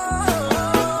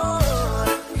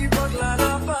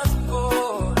 Ipaglalaban ko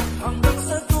hanggang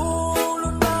sa dulo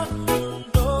ng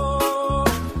mundo.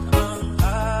 Ang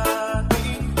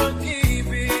ating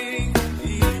pag-ibig,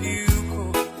 iliw ko.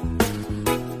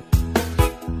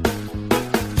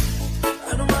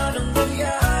 Ano man ang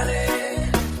nangyari,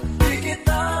 di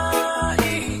kita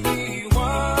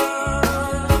iiwan.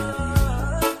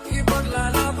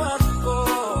 Ipaglalaban ko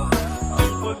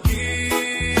ang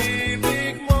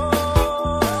pag-ibig mo.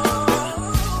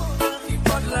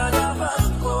 Ipaglalaban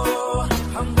ko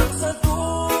hanggang sa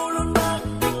dulo ng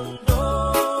mundo.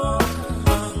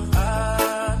 Ang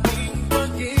ating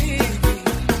pag-ibig,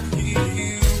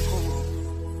 iliw ko.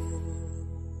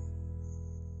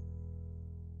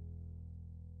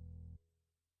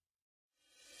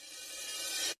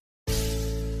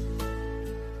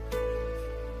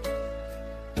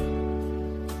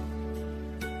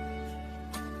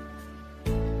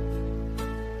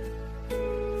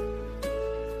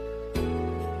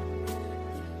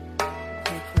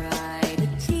 I cried a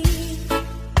tear,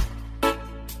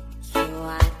 you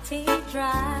wiped it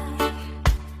dry.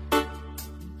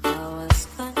 I was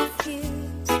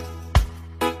confused,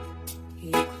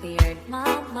 you cleared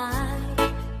my mind.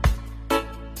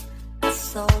 I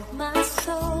sold my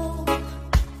soul,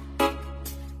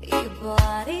 you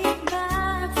bought it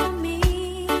back for me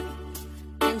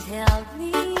and held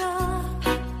me up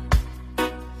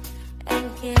and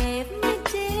gave me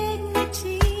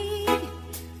dignity.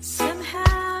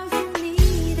 Somehow you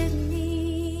needed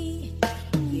me.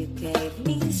 You gave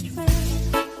me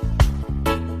strength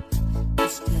to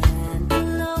stand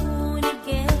alone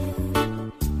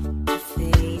again, to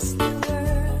face the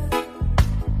world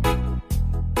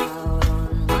out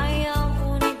on my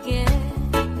own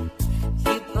again.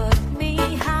 You put me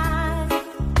high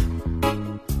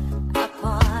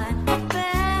upon a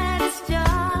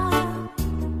pedestal,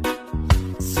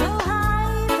 so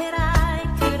high that I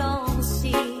could only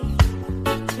see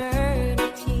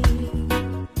eternity.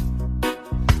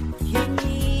 You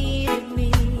need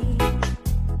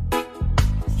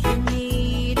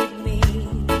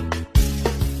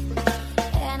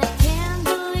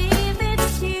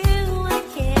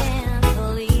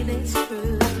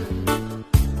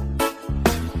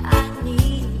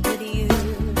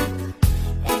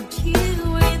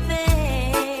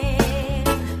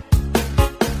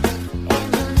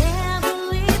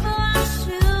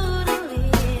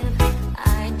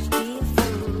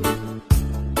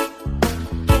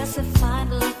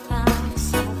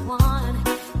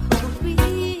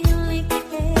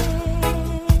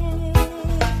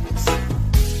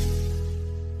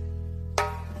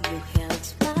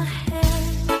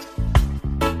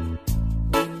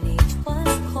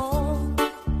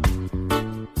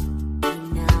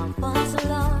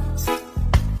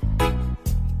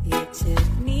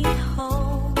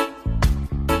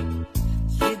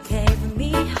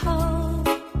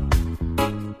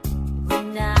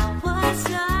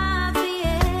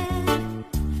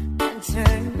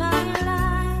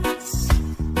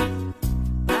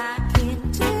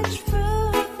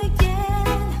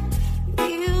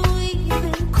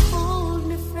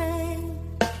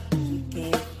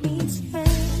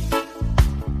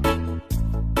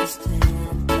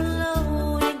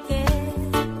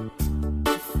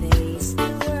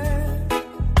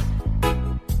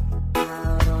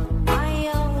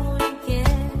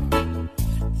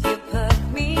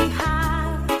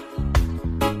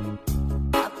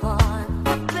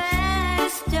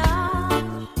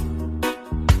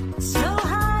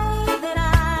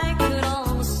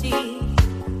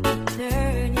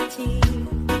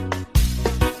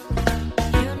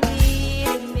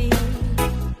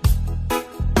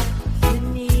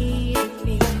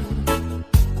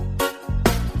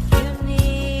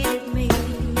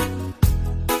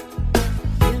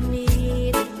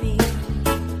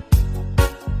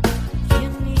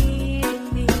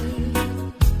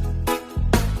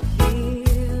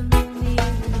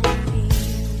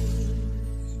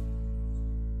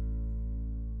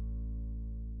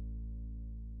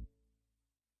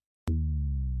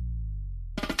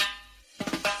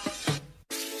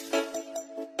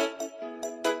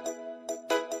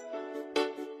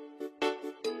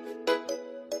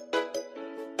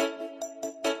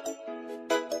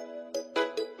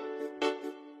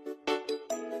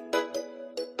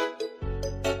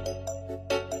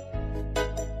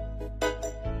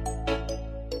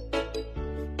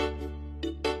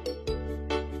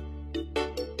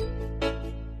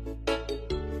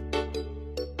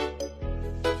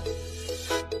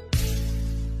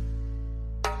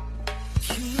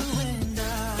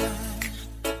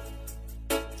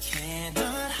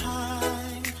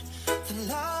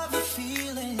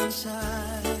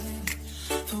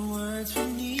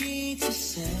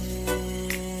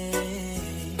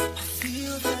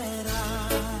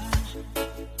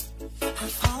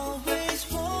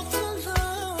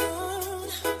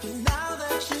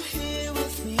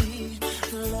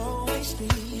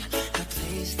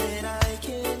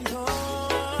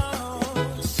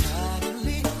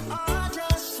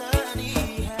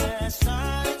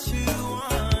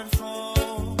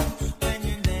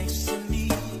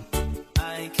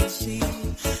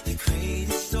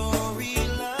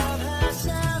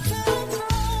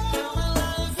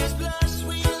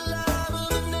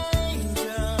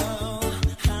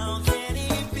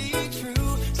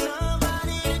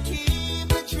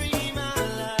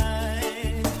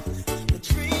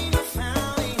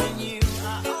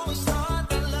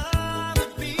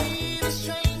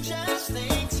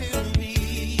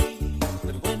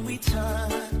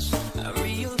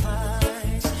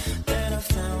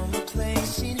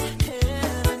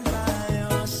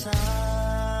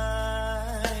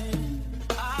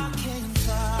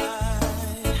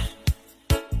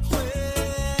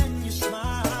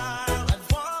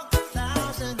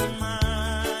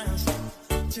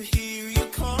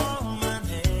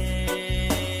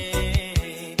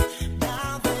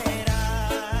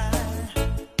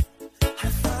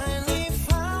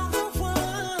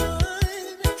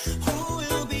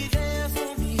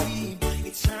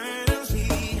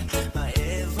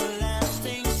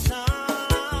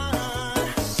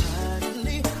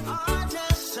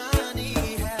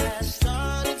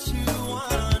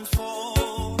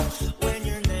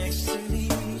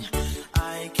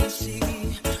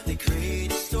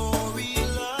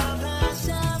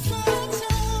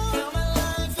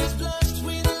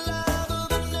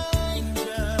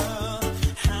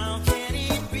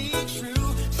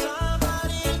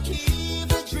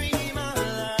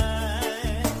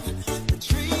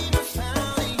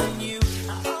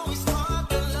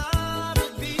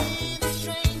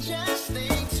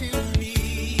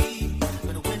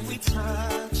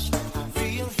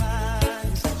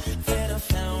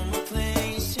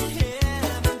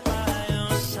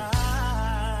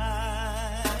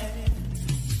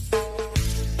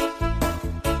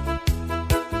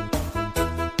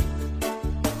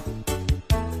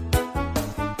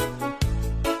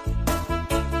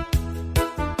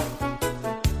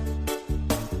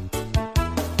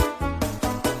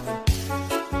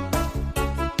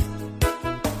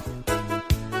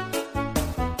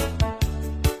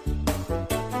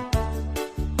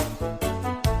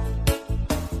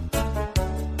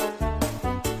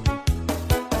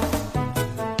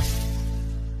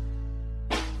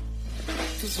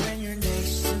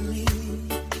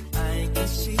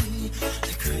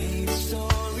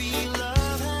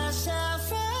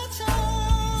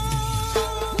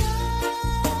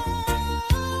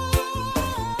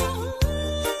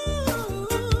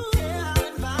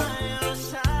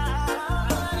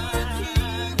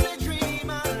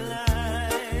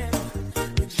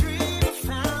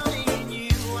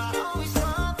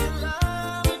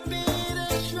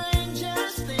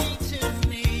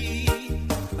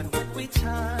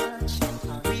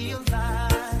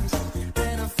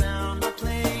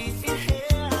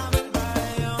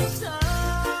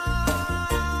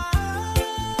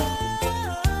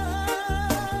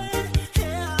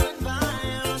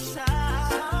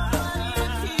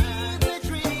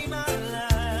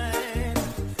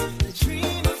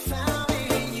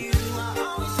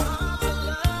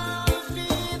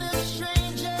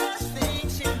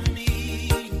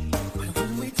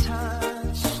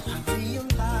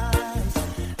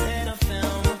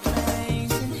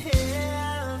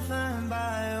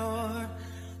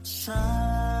side.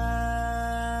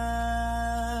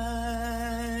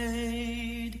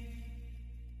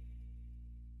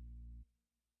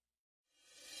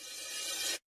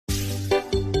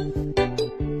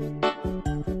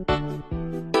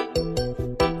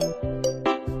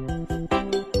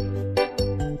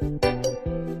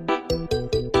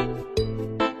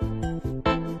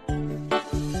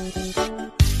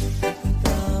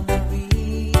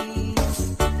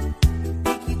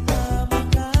 Kita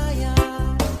magaya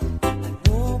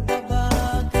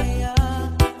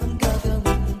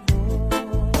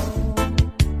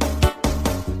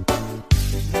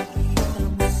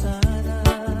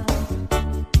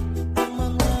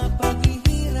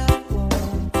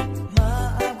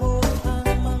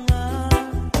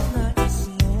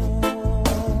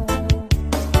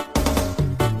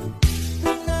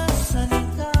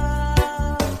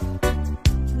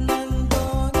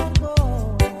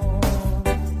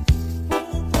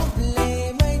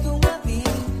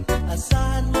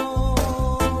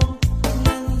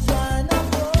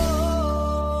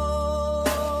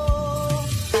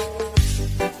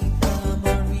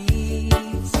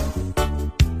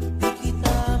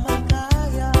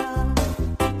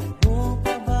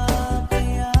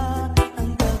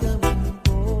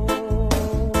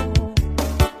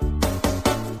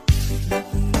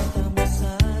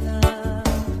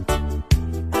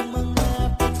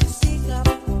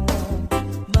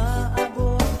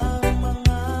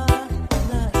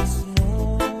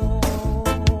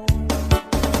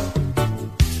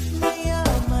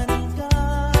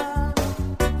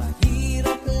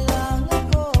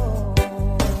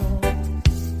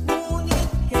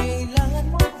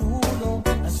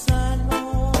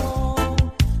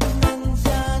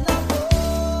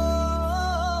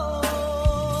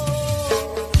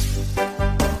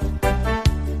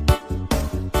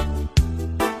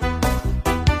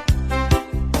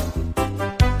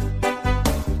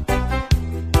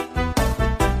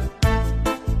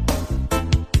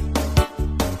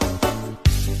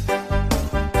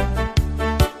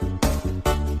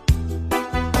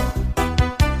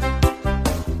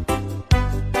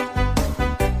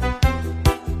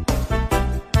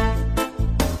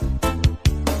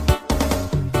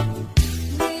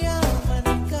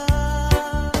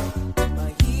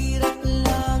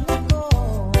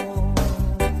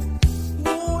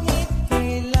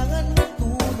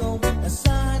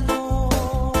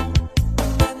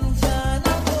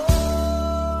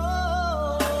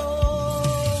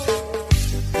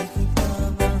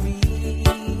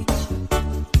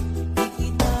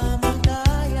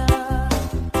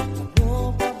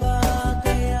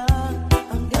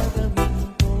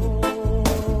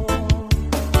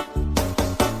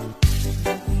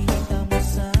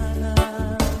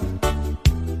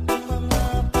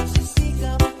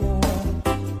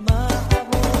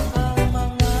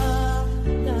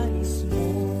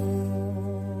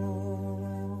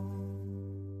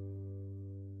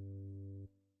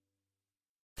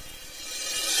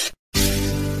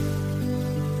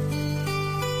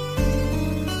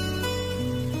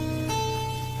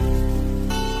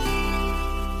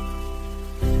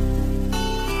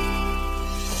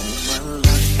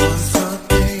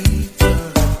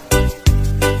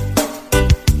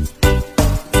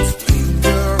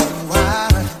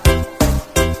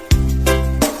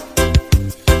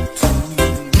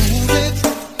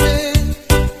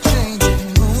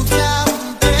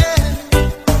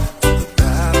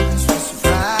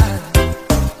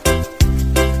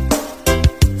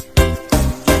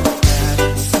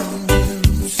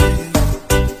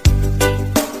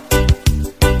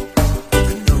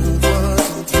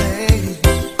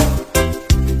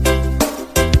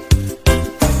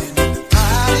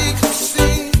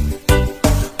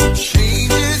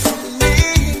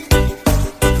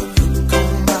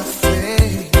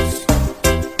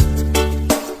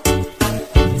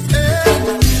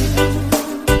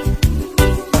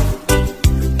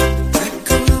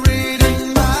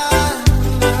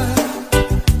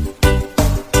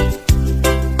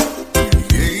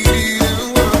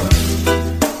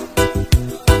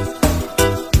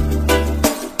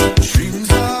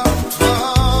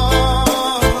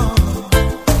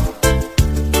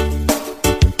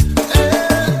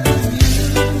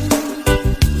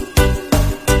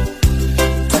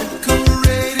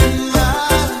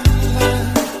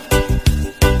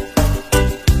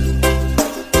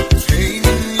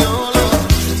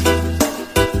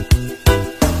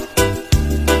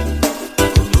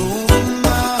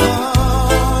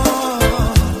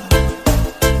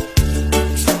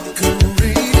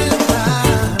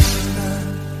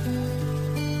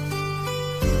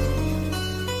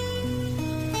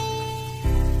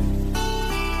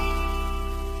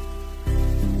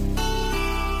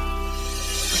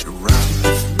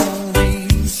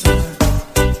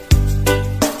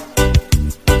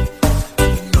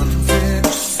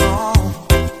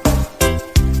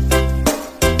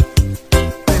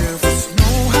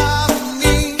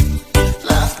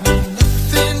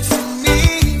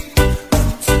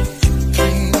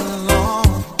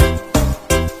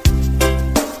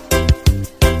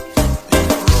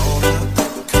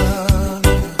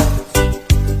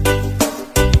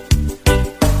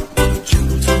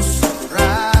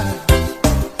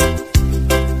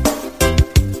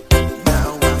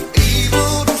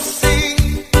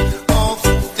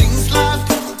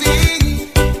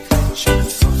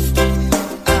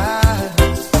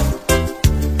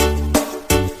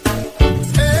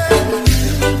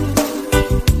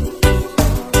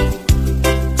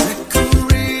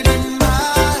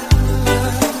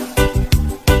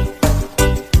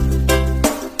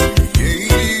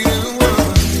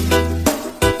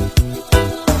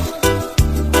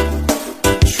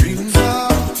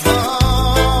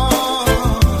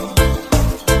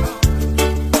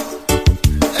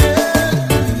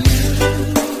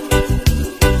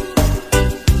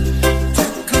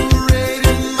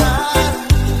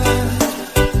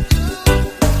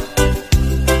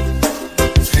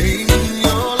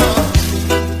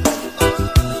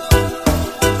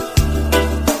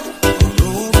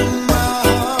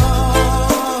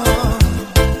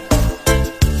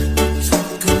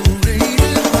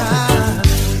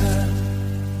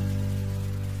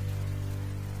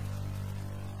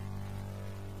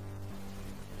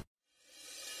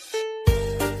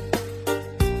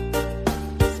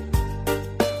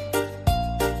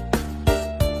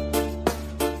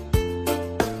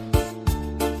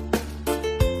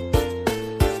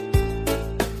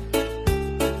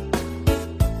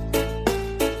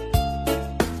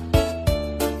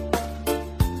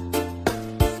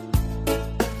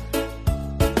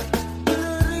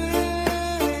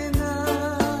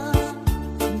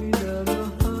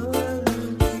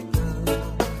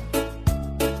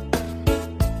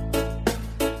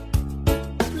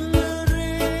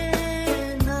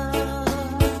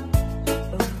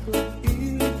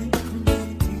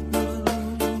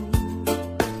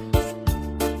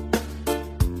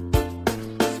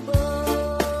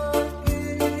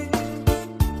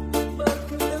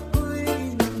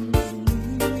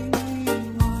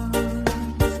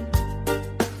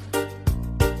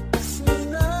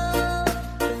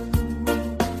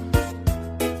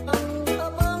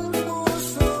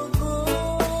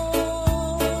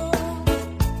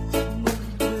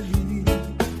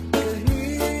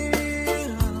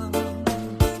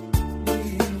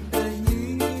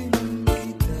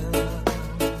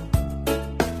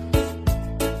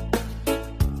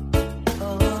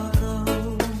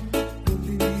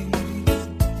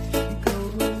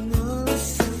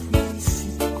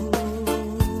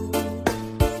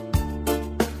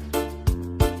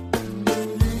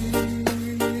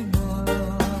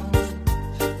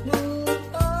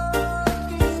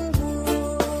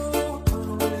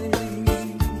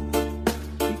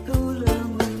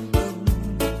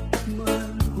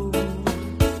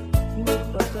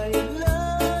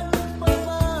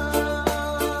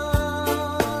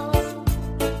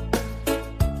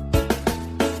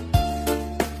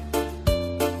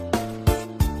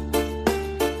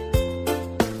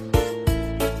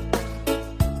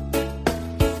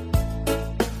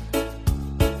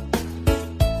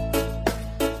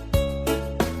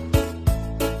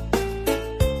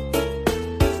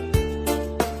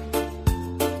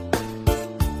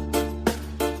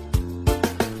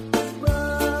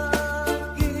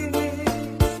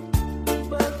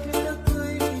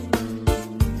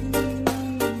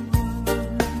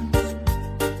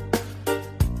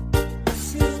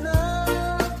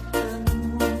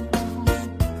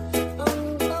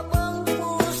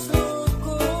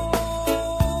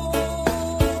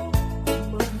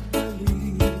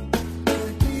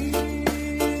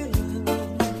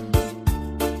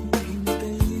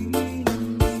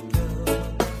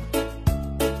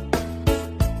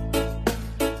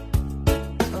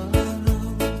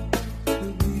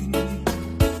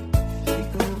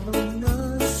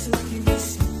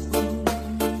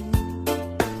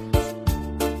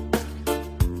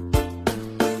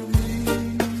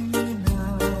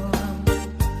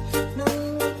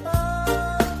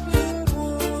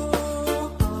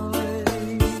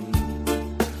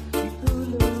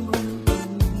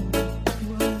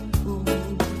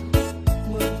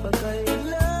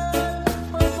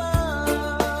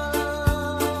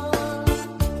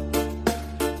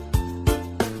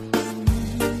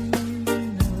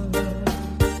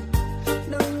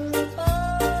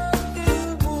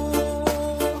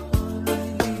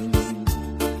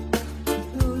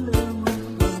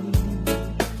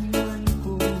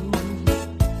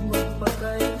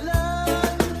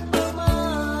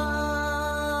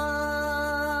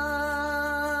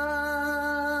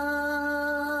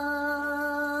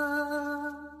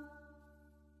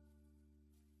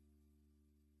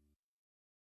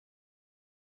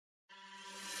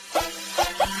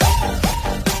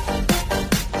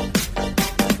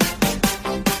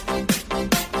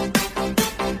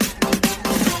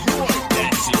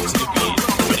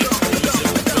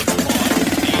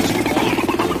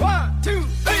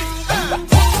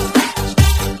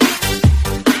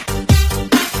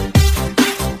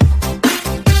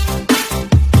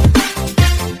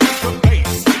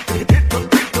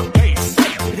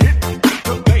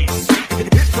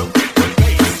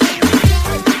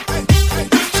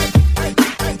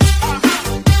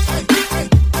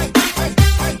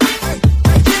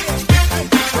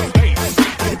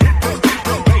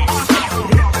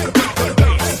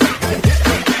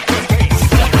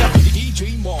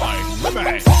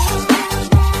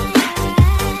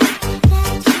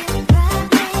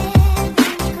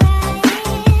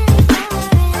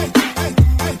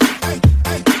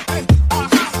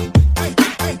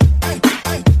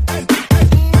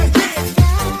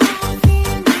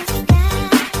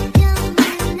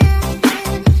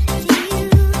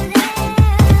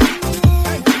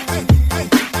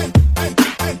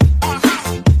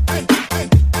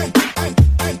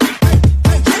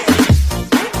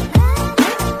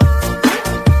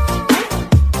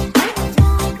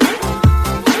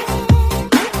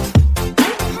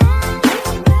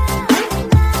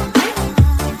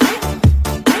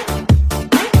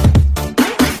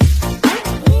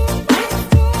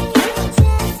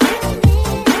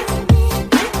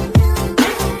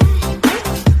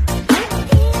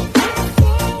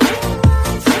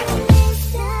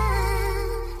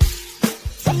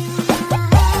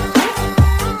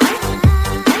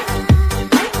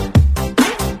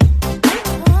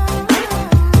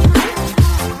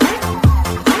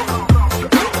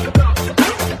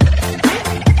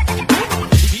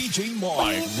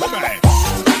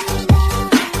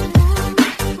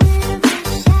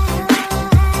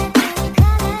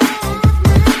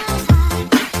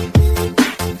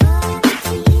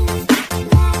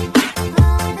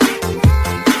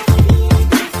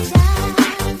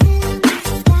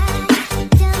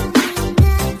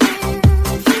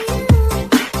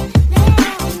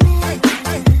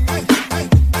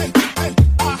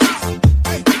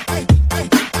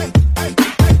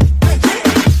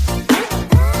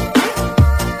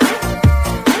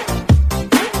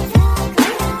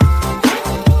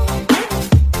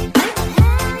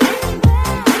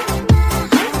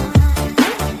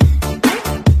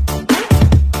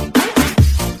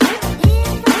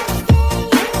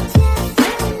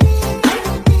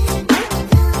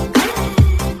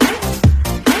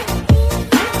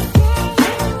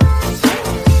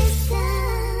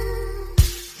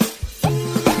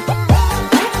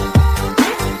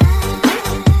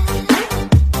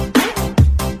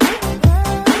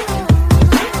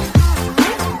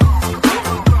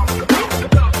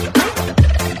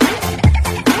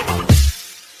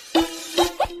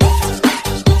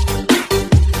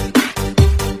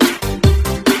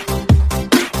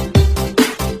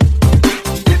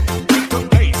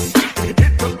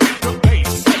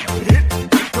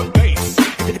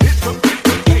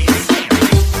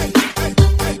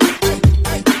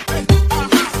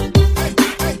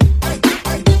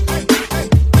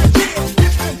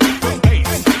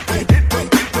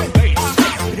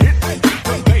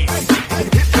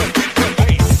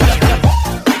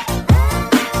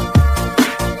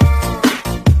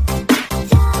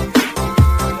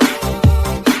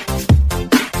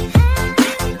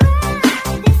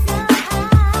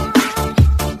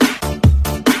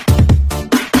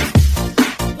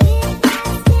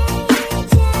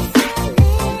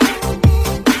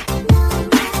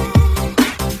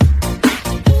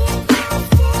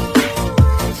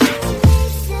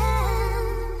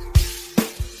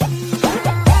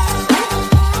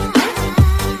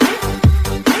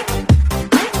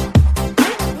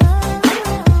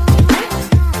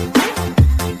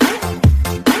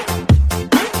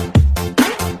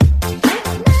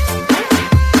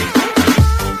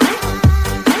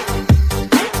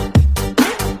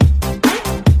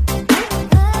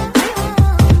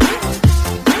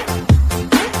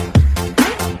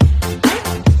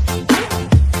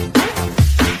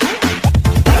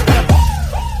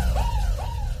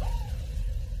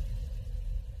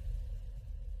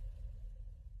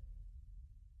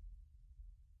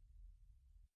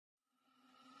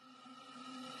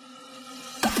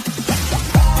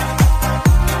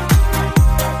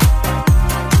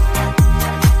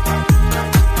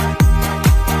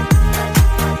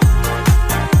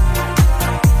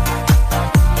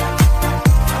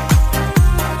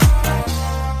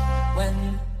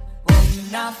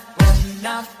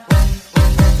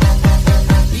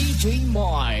DJ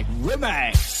Mike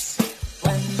Remix.